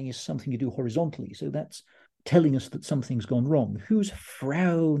 but lying is something you do horizontally. So that's telling us that something's gone wrong. Whose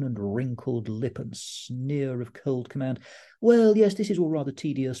frown and wrinkled lip and sneer of cold command? Well, yes, this is all rather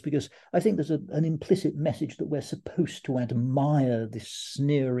tedious because I think there's an implicit message that we're supposed to admire this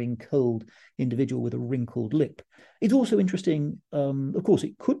sneering, cold individual with a wrinkled lip. It's also interesting, of course,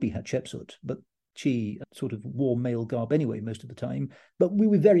 it could be Hatshepsut, but she sort of wore male garb anyway most of the time. But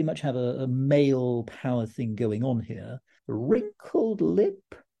we very much have a male power thing going on here. Wrinkled lip?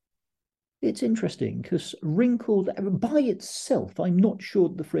 It's interesting because wrinkled, by itself, I'm not sure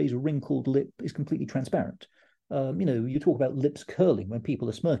that the phrase wrinkled lip is completely transparent. You talk about lips curling when people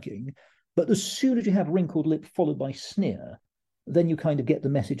are smirking, but as soon as you have wrinkled lip followed by sneer, then you kind of get the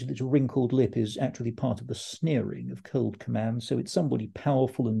message that wrinkled lip is actually part of the sneering of cold command. So it's somebody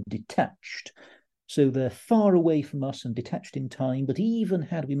powerful and detached. So they're far away from us and detached in time, but even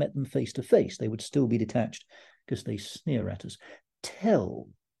had we met them face to face, they would still be detached because they sneer at us. Tell.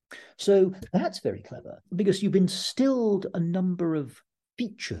 So that's very clever because you've instilled a number of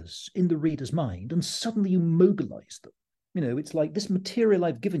features in the reader's mind and suddenly you mobilize them. It's like this material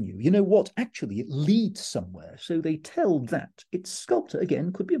I've given you. You know what? Actually, it leads somewhere. So they tell that. Its sculptor,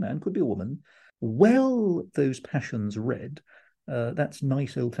 again, could be a man, could be a woman. Well, those passions read. That's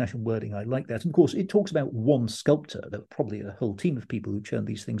nice old-fashioned wording. I like that. And of course, it talks about one sculptor. There were probably a whole team of people who churned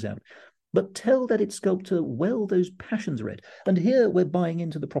these things out. but tell that its sculptor well those passions read. And here we're buying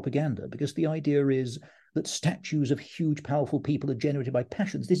into the propaganda, because the idea is that statues of huge, powerful people are generated by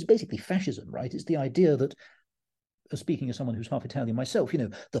passions. This is basically fascism, right? It's the idea that, speaking as someone who's half Italian myself,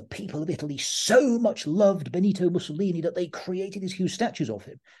 the people of Italy so much loved Benito Mussolini that they created these huge statues of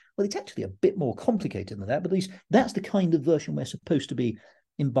him. Well, it's actually a bit more complicated than that, but at least that's the kind of version we're supposed to be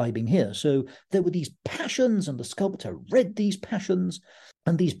imbibing here. So there were these passions, and the sculptor read these passions,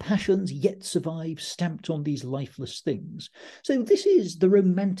 and these passions yet survive, stamped on these lifeless things. So this is the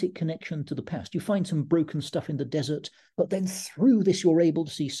romantic connection to the past. You find some broken stuff in the desert, but then through this you're able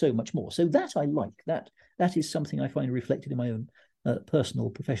to see so much more. So that I like. That is something I find reflected in my own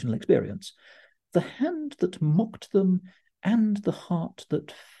personal professional experience. The hand that mocked them and the heart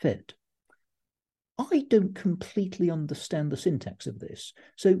that fed. I don't completely understand the syntax of this.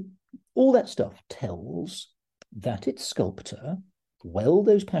 So all that stuff tells that its sculptor, well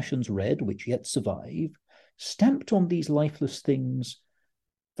those passions read, which yet survive, stamped on these lifeless things,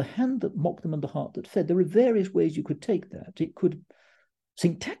 the hand that mocked them and the heart that fed. There are various ways you could take that. It could,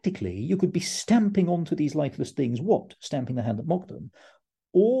 syntactically, you could be stamping onto these lifeless things what? Stamping the hand that mocked them.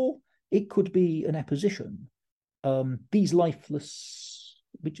 Or it could be an apposition. These lifeless,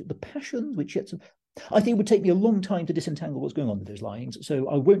 which the passions, which yet survive. I think it would take me a long time to disentangle what's going on with those lines, so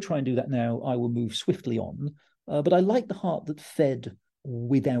I won't try and do that now. I will move swiftly on. But I like the heart that fed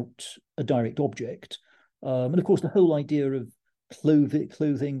without a direct object. And of course, the whole idea of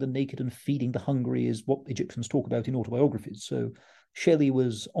clothing the naked and feeding the hungry is what Egyptians talk about in autobiographies. So Shelley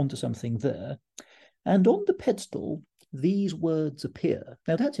was onto something there. And on the pedestal, these words appear.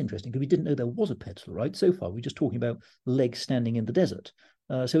 Now, that's interesting, because we didn't know there was a pedestal, right? So far, we're just talking about legs standing in the desert.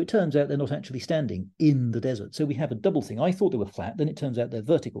 So it turns out they're not actually standing in the desert. So we have a double thing. I thought they were flat, then it turns out they're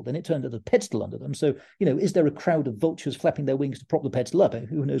vertical. Then it turns out there's a pedestal under them. So, is there a crowd of vultures flapping their wings to prop the pedestal up?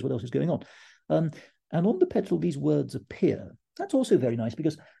 Who knows what else is going on? And on the pedestal, these words appear. That's also very nice,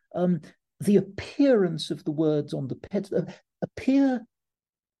 because the appearance of the words on the pedestal, appear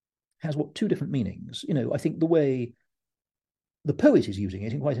has two different meanings. I think the way the poet is using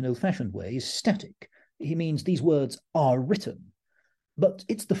it in quite an old-fashioned way is static. He means these words are written. But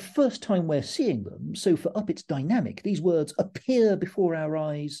it's the first time we're seeing them, so for up it's dynamic. These words appear before our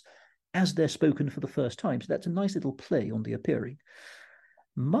eyes as they're spoken for the first time. So that's a nice little play on the appearing.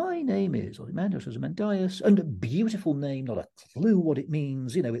 My name is Ozymandias, and a beautiful name, not a clue what it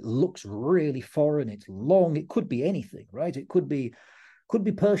means. It looks really foreign, it's long, it could be anything, right? It could be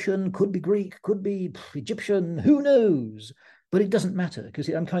Persian, could be Greek, could be Egyptian, who knows? But it doesn't matter, because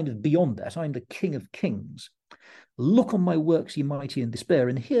I'm kind of beyond that. I'm the king of kings. Look on my works, ye mighty, in despair.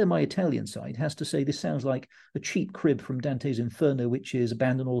 And here my Italian side has to say this sounds like a cheap crib from Dante's Inferno, which is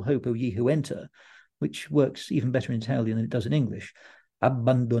abandon all hope, O ye who enter, which works even better in Italian than it does in English.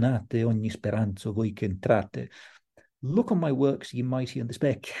 Abbandonate ogni speranza voi che entrate. Look on my works, ye mighty, in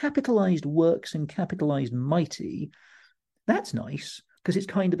despair. Capitalized works and capitalized mighty. That's nice, because it's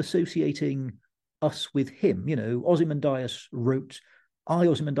kind of associating us with him. Ozymandias wrote, I,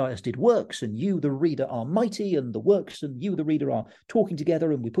 Ozymandias, did works, and you, the reader, are mighty, and the works and you, the reader, are talking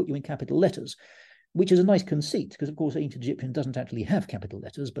together, and we put you in capital letters, which is a nice conceit, because, of course, ancient Egyptian doesn't actually have capital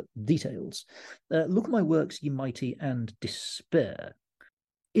letters, but details. Look at my works, ye mighty, and despair.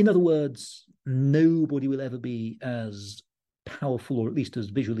 In other words, nobody will ever be as powerful, or at least as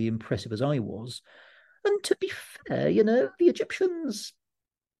visually impressive as I was. And to be fair, the Egyptians,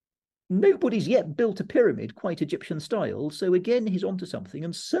 nobody's yet built a pyramid quite Egyptian style. So again, he's onto something.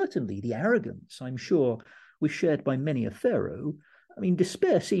 And certainly the arrogance, I'm sure, was shared by many a pharaoh. I mean,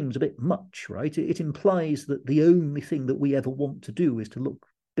 despair seems a bit much, right? It implies that the only thing that we ever want to do is to look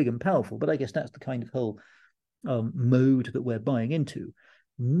big and powerful. But I guess that's the kind of whole mode that we're buying into.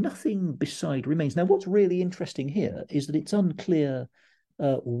 Nothing beside remains. Now, what's really interesting here is that it's unclear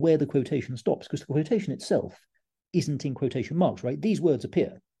where the quotation stops, because the quotation itself isn't in quotation marks, right? These words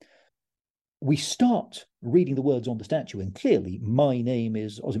appear. We start reading the words on the statue, and clearly, my name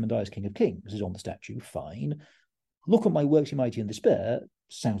is Ozymandias, King of Kings, is on the statue, fine. Look on my works, ye mighty, in despair,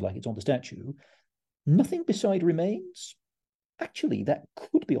 sounds like it's on the statue. Nothing beside remains. Actually, that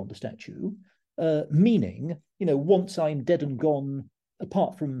could be on the statue, meaning, once I'm dead and gone,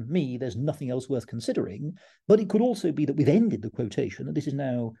 apart from me, there's nothing else worth considering. But it could also be that we've ended the quotation, and this is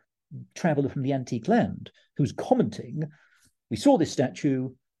now Traveller from the Antique Land, who's commenting, we saw this statue,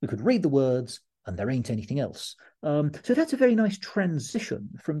 we could read the words, and there ain't anything else. So that's a very nice transition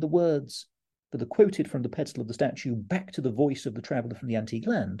from the words that are quoted from the pedestal of the statue back to the voice of the traveller from the antique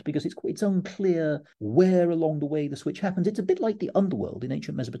land, because it's unclear where along the way the switch happens. It's a bit like the underworld in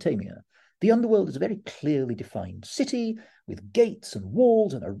ancient Mesopotamia. The underworld is a very clearly defined city with gates and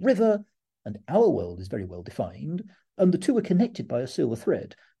walls and a river, and our world is very well defined, and the two are connected by a silver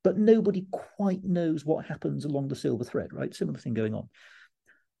thread, but nobody quite knows what happens along the silver thread, right? Similar thing going on.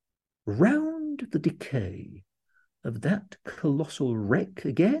 Round the decay of that colossal wreck,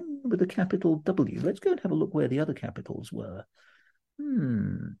 again with a capital W. Let's go and have a look where the other capitals were.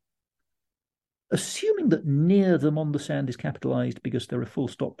 Assuming that near them on the sand is capitalized because there are full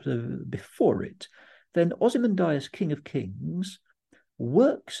stops before it, then Ozymandias, King of Kings,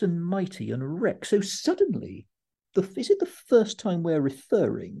 works and mighty and wreck. So suddenly, is it the first time we're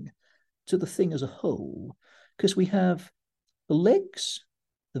referring to the thing as a whole? Because we have the legs,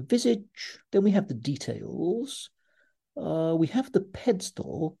 the visage, then we have the details, we have the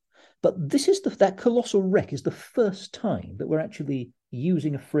pedestal, but this is that colossal wreck is the first time that we're actually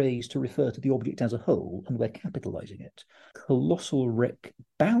using a phrase to refer to the object as a whole, and we're capitalizing it. Colossal wreck,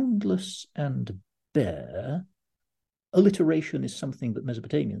 boundless and bare. Alliteration is something that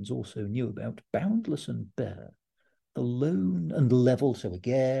Mesopotamians also knew about. Boundless and bare. The lone and level, so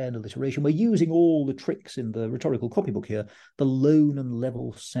again, alliteration. We're using all the tricks in the rhetorical copybook here. The lone and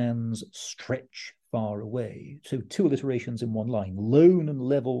level sands stretch far away. So two alliterations in one line. Lone and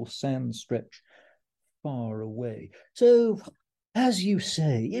level sands stretch far away. So, as you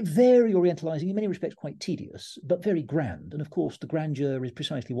say, very orientalizing, in many respects quite tedious, but very grand. And of course, the grandeur is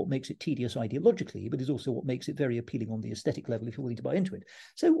precisely what makes it tedious ideologically, but is also what makes it very appealing on the aesthetic level if you're willing to buy into it.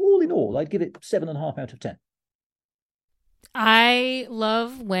 So all in all, I'd give it 7.5 out of 10. I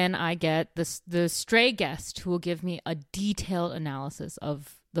love when I get the stray guest who will give me a detailed analysis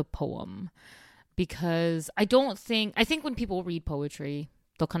of the poem, because I think when people read poetry,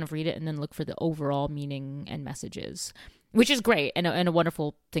 they'll kind of read it and then look for the overall meaning and messages, which is great and a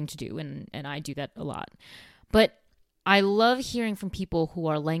wonderful thing to do, and I do that a lot. But I love hearing from people who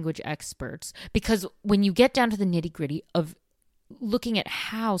are language experts, because when you get down to the nitty-gritty of looking at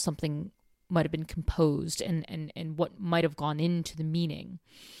how something might have been composed and what might have gone into the meaning,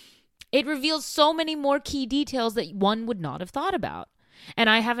 it reveals so many more key details that one would not have thought about. And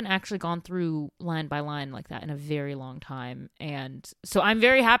I haven't actually gone through line by line like that in a very long time. And so I'm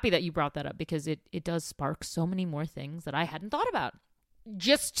very happy that you brought that up, because it does spark so many more things that I hadn't thought about.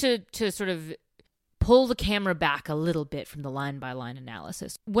 Just to sort of pull the camera back a little bit from the line by line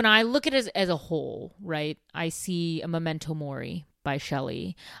analysis. When I look at it as a whole, right, I see a Memento Mori by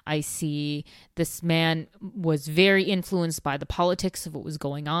Shelley. I see this man was very influenced by the politics of what was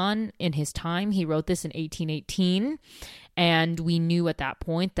going on in his time. He wrote this in 1818, and we knew at that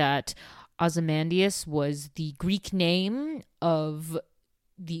point that Ozymandias was the Greek name of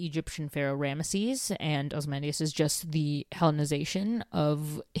the Egyptian pharaoh Ramesses, and Ozymandias is just the Hellenization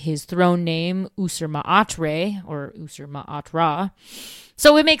of his throne name, Usur-Ma'at-Re, or Usur-Ma'at-Ra.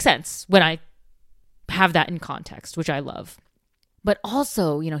 So it makes sense when I have that in context, which I love. But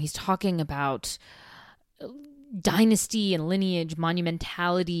also, he's talking about dynasty and lineage,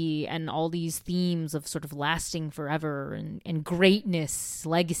 monumentality, and all these themes of sort of lasting forever and greatness,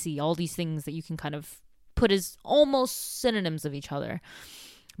 legacy, all these things that you can kind of put as almost synonyms of each other.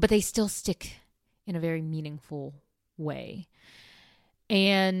 But they still stick in a very meaningful way.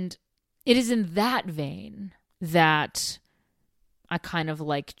 And it is in that vein that I kind of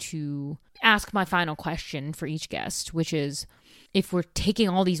like to ask my final question for each guest, which is, if we're taking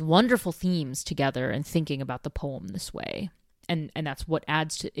all these wonderful themes together and thinking about the poem this way, and that's what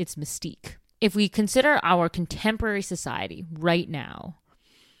adds to its mystique. If we consider our contemporary society right now,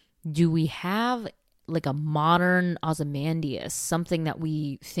 do we have like a modern Ozymandias, something that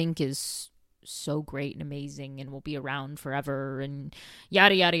we think is so great and amazing and will be around forever and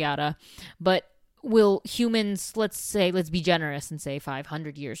yada, yada, yada. But will humans, let's be generous and say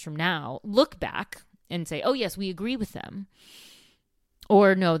 500 years from now, look back and say, oh yes, we agree with them?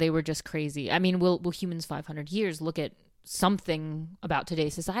 Or no, they were just crazy. I mean, will humans 500 years look at something about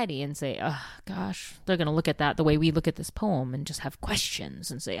today's society and say, oh gosh, they're going to look at that the way we look at this poem and just have questions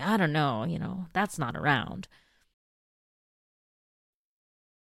and say, I don't know, that's not around.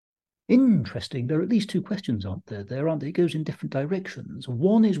 Interesting. There are at least two questions, aren't there? It goes in different directions.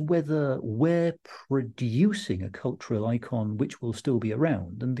 One is whether we're producing a cultural icon which will still be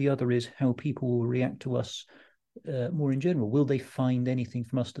around, and the other is how people will react to us more in general. Will they find anything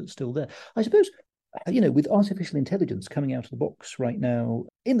from us that's still there? I suppose, with artificial intelligence coming out of the box right now,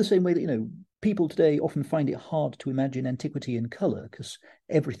 in the same way that, people today often find it hard to imagine antiquity in color because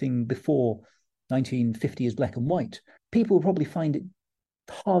everything before 1950 is black and white, people will probably find it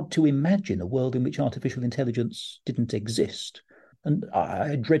hard to imagine a world in which artificial intelligence didn't exist. And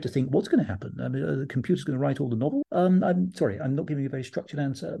I dread to think what's going to happen. I mean, the computer's going to write all the novel. I'm sorry, I'm not giving you a very structured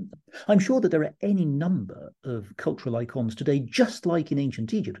answer. I'm sure that there are any number of cultural icons today, just like in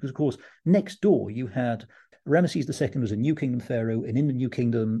ancient Egypt, because, of course, next door you had Ramesses II was a New Kingdom pharaoh, and in the New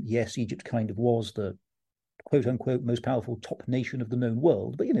Kingdom, yes, Egypt kind of was the quote unquote most powerful top nation of the known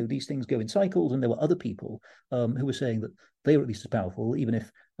world. But these things go in cycles, and there were other people who were saying that they were at least as powerful, even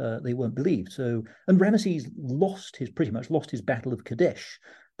if they weren't believed. So, and Ramesses pretty much lost his battle of Kadesh,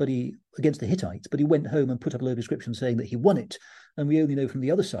 against the Hittites, but he went home and put up a load of descriptions saying that he won it. And we only know from the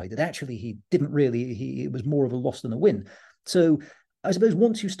other side that actually he didn't really. It was more of a loss than a win. So I suppose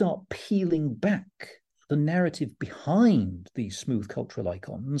once you start peeling back the narrative behind these smooth cultural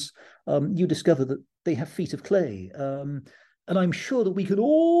icons, you discover that they have feet of clay. And I'm sure that we could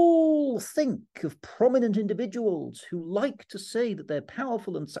all think of prominent individuals who like to say that they're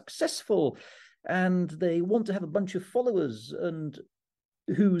powerful and successful, and they want to have a bunch of followers, and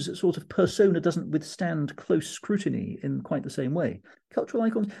whose sort of persona doesn't withstand close scrutiny in quite the same way. Cultural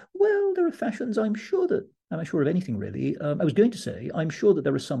icons, well, there are fashions. I'm sure of anything really. I was going to say, I'm sure that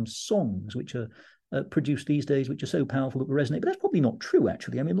there are some songs which are produced these days which are so powerful that will resonate, but that's probably not true,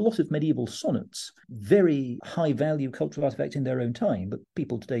 actually. I mean, a lot of medieval sonnets, very high value cultural artifacts in their own time, but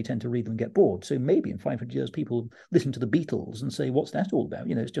people today tend to read them and get bored. So maybe in 500 years people listen to the Beatles and say, what's that all about?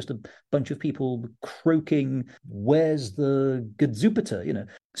 It's just a bunch of people croaking, where's the gazupiter?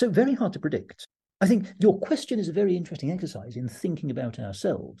 So very hard to predict. I think your question is a very interesting exercise in thinking about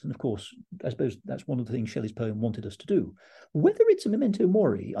ourselves. And of course, I suppose that's one of the things Shelley's poem wanted us to do. Whether it's a memento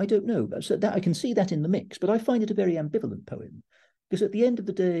mori, I don't know. So that I can see that in the mix, but I find it a very ambivalent poem. Because at the end of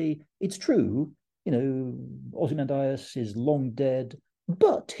the day, it's true, Ozymandias is long dead,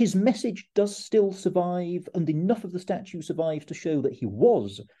 but his message does still survive, and enough of the statue survives to show that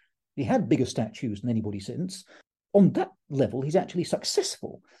he had bigger statues than anybody since. On that level, he's actually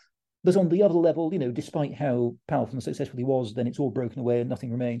successful. But on the other level, despite how powerful and successful he was, then it's all broken away and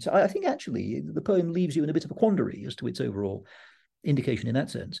nothing remains. So I think actually the poem leaves you in a bit of a quandary as to its overall indication in that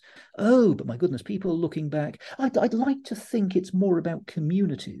sense. Oh, but my goodness, people looking back, I'd like to think it's more about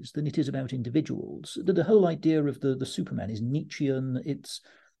communities than it is about individuals. The whole idea of the Superman is Nietzschean. It's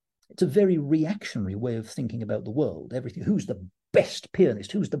a very reactionary way of thinking about the world. Everything, who's the best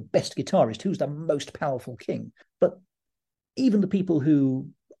pianist, who's the best guitarist, who's the most powerful king. But even the people who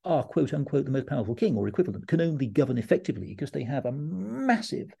are quote unquote the most powerful king or equivalent can only govern effectively because they have a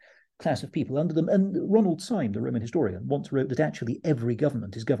massive class of people under them. And Ronald Syme, the Roman historian, once wrote that actually every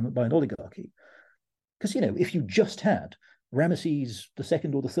government is governed by an oligarchy. Because, if you just had Ramesses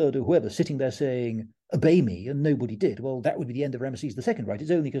II or the third or whoever sitting there saying, obey me, and nobody did, well, that would be the end of Ramesses II, right? It's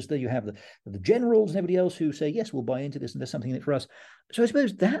only because there you have the generals and everybody else who say, yes, we'll buy into this and there's something in it for us. So I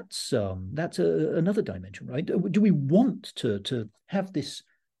suppose that's another dimension, right? Do we want to have this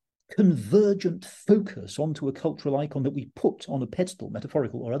convergent focus onto a cultural icon that we put on a pedestal,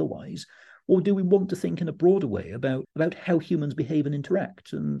 metaphorical or otherwise, or do we want to think in a broader way about how humans behave and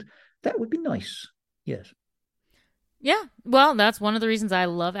interact? And that would be nice. Yes. Yeah, well, that's one of the reasons I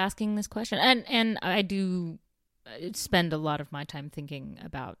love asking this question, and I do spend a lot of my time thinking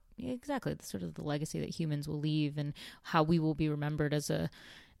about exactly the sort of the legacy that humans will leave and how we will be remembered as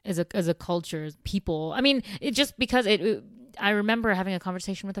a culture, as people. I mean, it just because I remember having a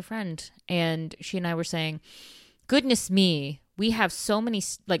conversation with a friend, and she and I were saying, goodness me, we have so many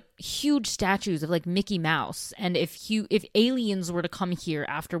like huge statues of like Mickey Mouse, and if aliens were to come here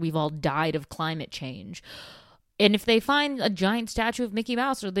after we've all died of climate change, and if they find a giant statue of Mickey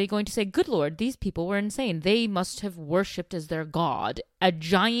Mouse, are they going to say, good Lord, these people were insane. They must have worshipped as their god a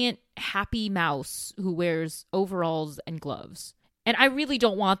giant happy mouse who wears overalls and gloves. And I really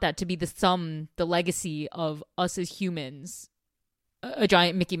don't want that to be the legacy of us as humans. A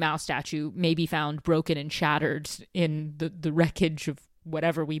giant Mickey Mouse statue may be found broken and shattered in the wreckage of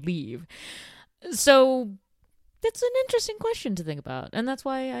whatever we leave. So that's an interesting question to think about. And that's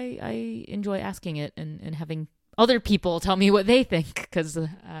why I enjoy asking it and having other people tell me what they think. Because,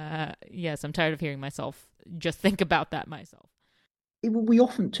 yes, I'm tired of hearing myself just think about that myself.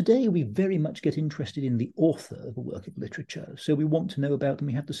 Today we very much get interested in the author of a work of literature. So we want to know about them.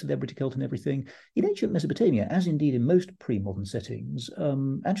 We have the celebrity cult and everything. In ancient Mesopotamia, as indeed in most pre-modern settings,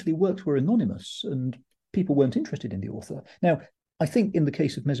 actually works were anonymous and people weren't interested in the author. Now, I think in the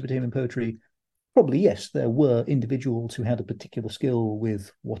case of Mesopotamian poetry, probably yes, there were individuals who had a particular skill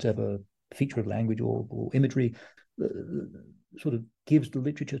with whatever feature of language or imagery sort of gives the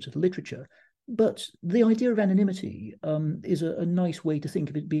literature to the literature. But the idea of anonymity is a nice way to think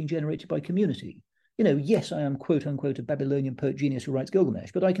of it being generated by community. yes, I am quote unquote a Babylonian poet genius who writes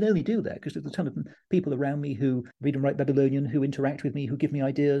Gilgamesh, but I can only do that because there's a ton of people around me who read and write Babylonian, who interact with me, who give me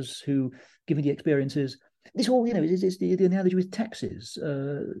ideas, who give me the experiences. This all, is the analogy with taxes.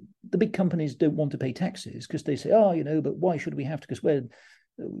 The big companies don't want to pay taxes because they say, but why should we have to? Because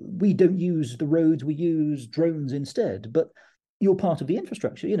we don't use the roads, we use drones instead. But you're part of the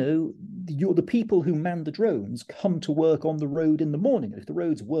infrastructure. You're the people who man the drones come to work on the road in the morning. If the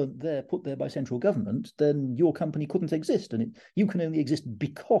roads weren't there, put there by central government, then your company couldn't exist. And you can only exist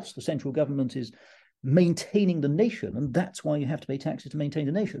because the central government is maintaining the nation. And that's why you have to pay taxes to maintain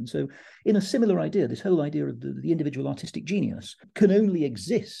the nation. So in a similar idea, this whole idea of the individual artistic genius can only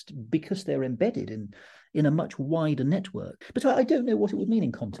exist because they're embedded in a much wider network. But I don't know what it would mean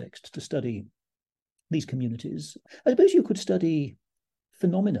in context to study these communities. I suppose you could study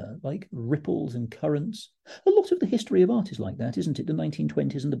phenomena like ripples and currents. A lot of the history of art is like that, isn't it? The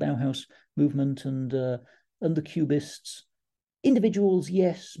 1920s and the Bauhaus movement and the Cubists. Individuals,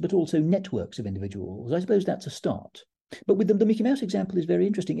 yes, but also networks of individuals. I suppose that's a start. But with the Mickey Mouse example is very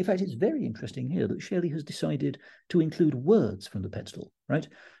interesting. In fact, it's very interesting here that Shelley has decided to include words from the pedestal, right?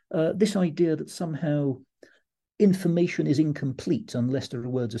 This idea that somehow information is incomplete unless there are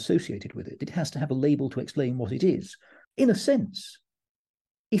words associated with it. It has to have a label to explain what it is. In a sense,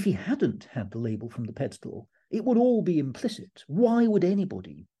 if he hadn't had the label from the pedestal, it would all be implicit. Why would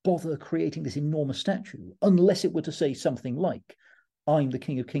anybody bother creating this enormous statue unless it were to say something like, I'm the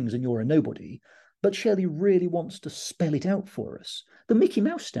King of Kings and you're a nobody? But Shelley really wants to spell it out for us. The Mickey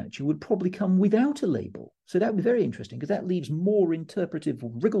Mouse statue would probably come without a label. So that would be very interesting because that leaves more interpretive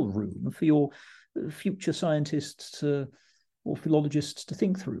wriggle room for your future scientists or philologists to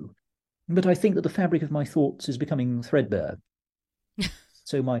think through. But I think that the fabric of my thoughts is becoming threadbare.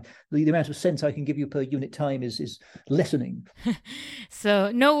 So the amount of sense I can give you per unit time is lessening. So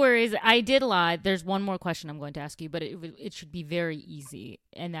no worries. I did lie. There's one more question I'm going to ask you, but it should be very easy.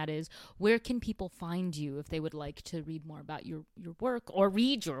 And that is, where can people find you if they would like to read more about your work or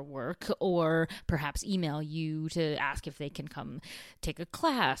read your work or perhaps email you to ask if they can come take a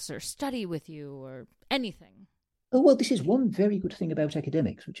class or study with you or anything? Oh, well, this is one very good thing about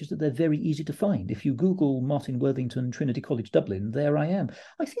academics, which is that they're very easy to find. If you Google Martin Worthington, Trinity College, Dublin, there I am.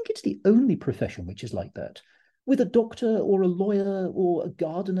 I think it's the only profession which is like that. With a doctor or a lawyer or a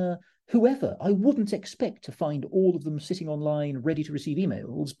gardener, whoever, I wouldn't expect to find all of them sitting online ready to receive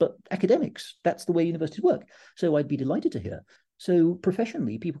emails, but academics, that's the way universities work. So I'd be delighted to hear. So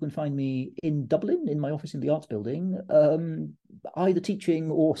professionally, people can find me in Dublin, in my office in the Arts Building, either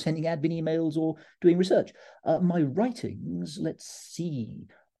teaching or sending admin emails or doing research. My writings, let's see.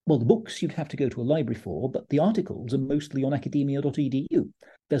 Well, the books you'd have to go to a library for, but the articles are mostly on academia.edu.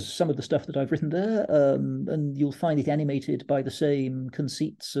 There's some of the stuff that I've written there, and you'll find it animated by the same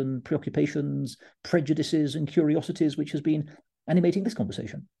conceits and preoccupations, prejudices and curiosities which has been animating this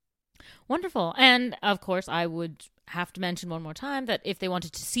conversation. Wonderful. And of course, I would have to mention one more time that if they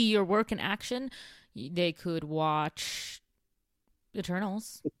wanted to see your work in action, they could watch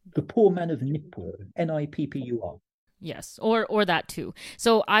Eternals. The Poor Man of Nippur, Nippur. Yes, or that too.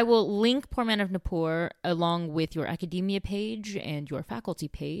 So I will link Poor Man of Nippur along with your academia page and your faculty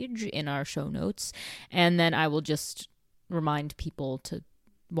page in our show notes. And then I will just remind people to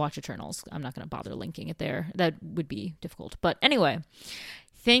watch Eternals. I'm not going to bother linking it there. That would be difficult. But anyway,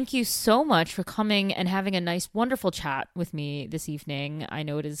 thank you so much for coming and having a nice, wonderful chat with me this evening. I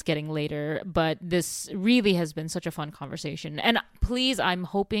know it is getting later, but this really has been such a fun conversation. And please, I'm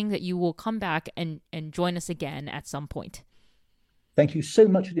hoping that you will come back and join us again at some point. Thank you so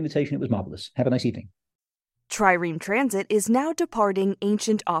much for the invitation. It was marvelous. Have a nice evening. Trireme Transit is now departing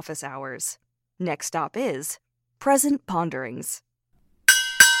ancient office hours. Next stop is Present Ponderings.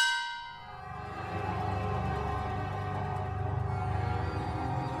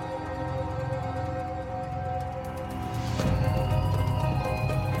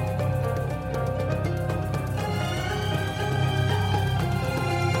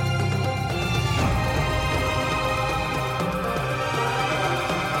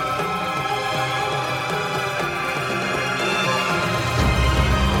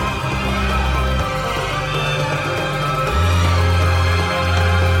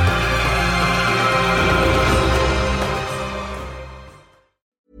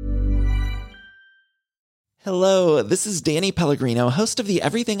 Hello, this is Danny Pellegrino, host of the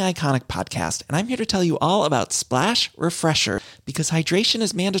Everything Iconic podcast, and I'm here to tell you all about Splash Refresher, because hydration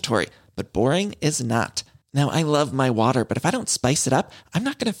is mandatory, but boring is not. Now, I love my water, but if I don't spice it up, I'm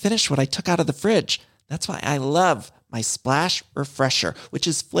not going to finish what I took out of the fridge. That's why I love my Splash Refresher, which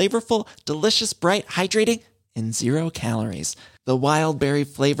is flavorful, delicious, bright, hydrating, and 0 calories. The wild berry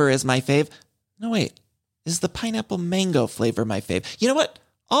flavor is my fave. No, wait. Is the pineapple mango flavor my fave? You know what?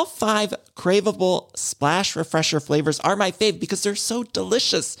 All 5 craveable Splash Refresher flavors are my fave because they're so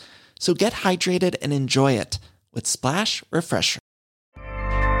delicious. So get hydrated and enjoy it with Splash Refresher.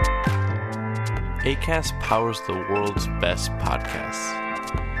 Acast powers the world's best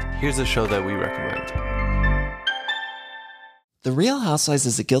podcasts. Here's a show that we recommend. The Real Housewives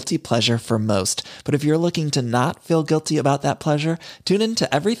is a guilty pleasure for most, but if you're looking to not feel guilty about that pleasure, tune in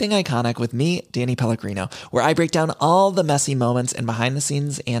to Everything Iconic with me, Danny Pellegrino, where I break down all the messy moments and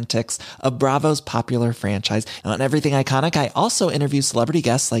behind-the-scenes antics of Bravo's popular franchise. And on Everything Iconic, I also interview celebrity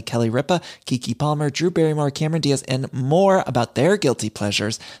guests like Kelly Ripa, Keke Palmer, Drew Barrymore, Cameron Diaz, and more about their guilty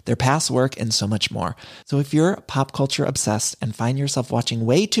pleasures, their past work, and so much more. So if you're pop culture obsessed and find yourself watching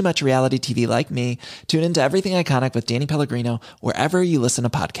way too much reality TV like me, tune in to Everything Iconic with Danny Pellegrino, wherever you listen to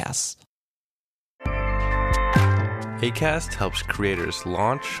podcasts. Acast helps creators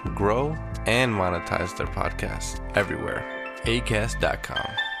launch, grow, and monetize their podcasts everywhere.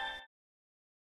 Acast.com.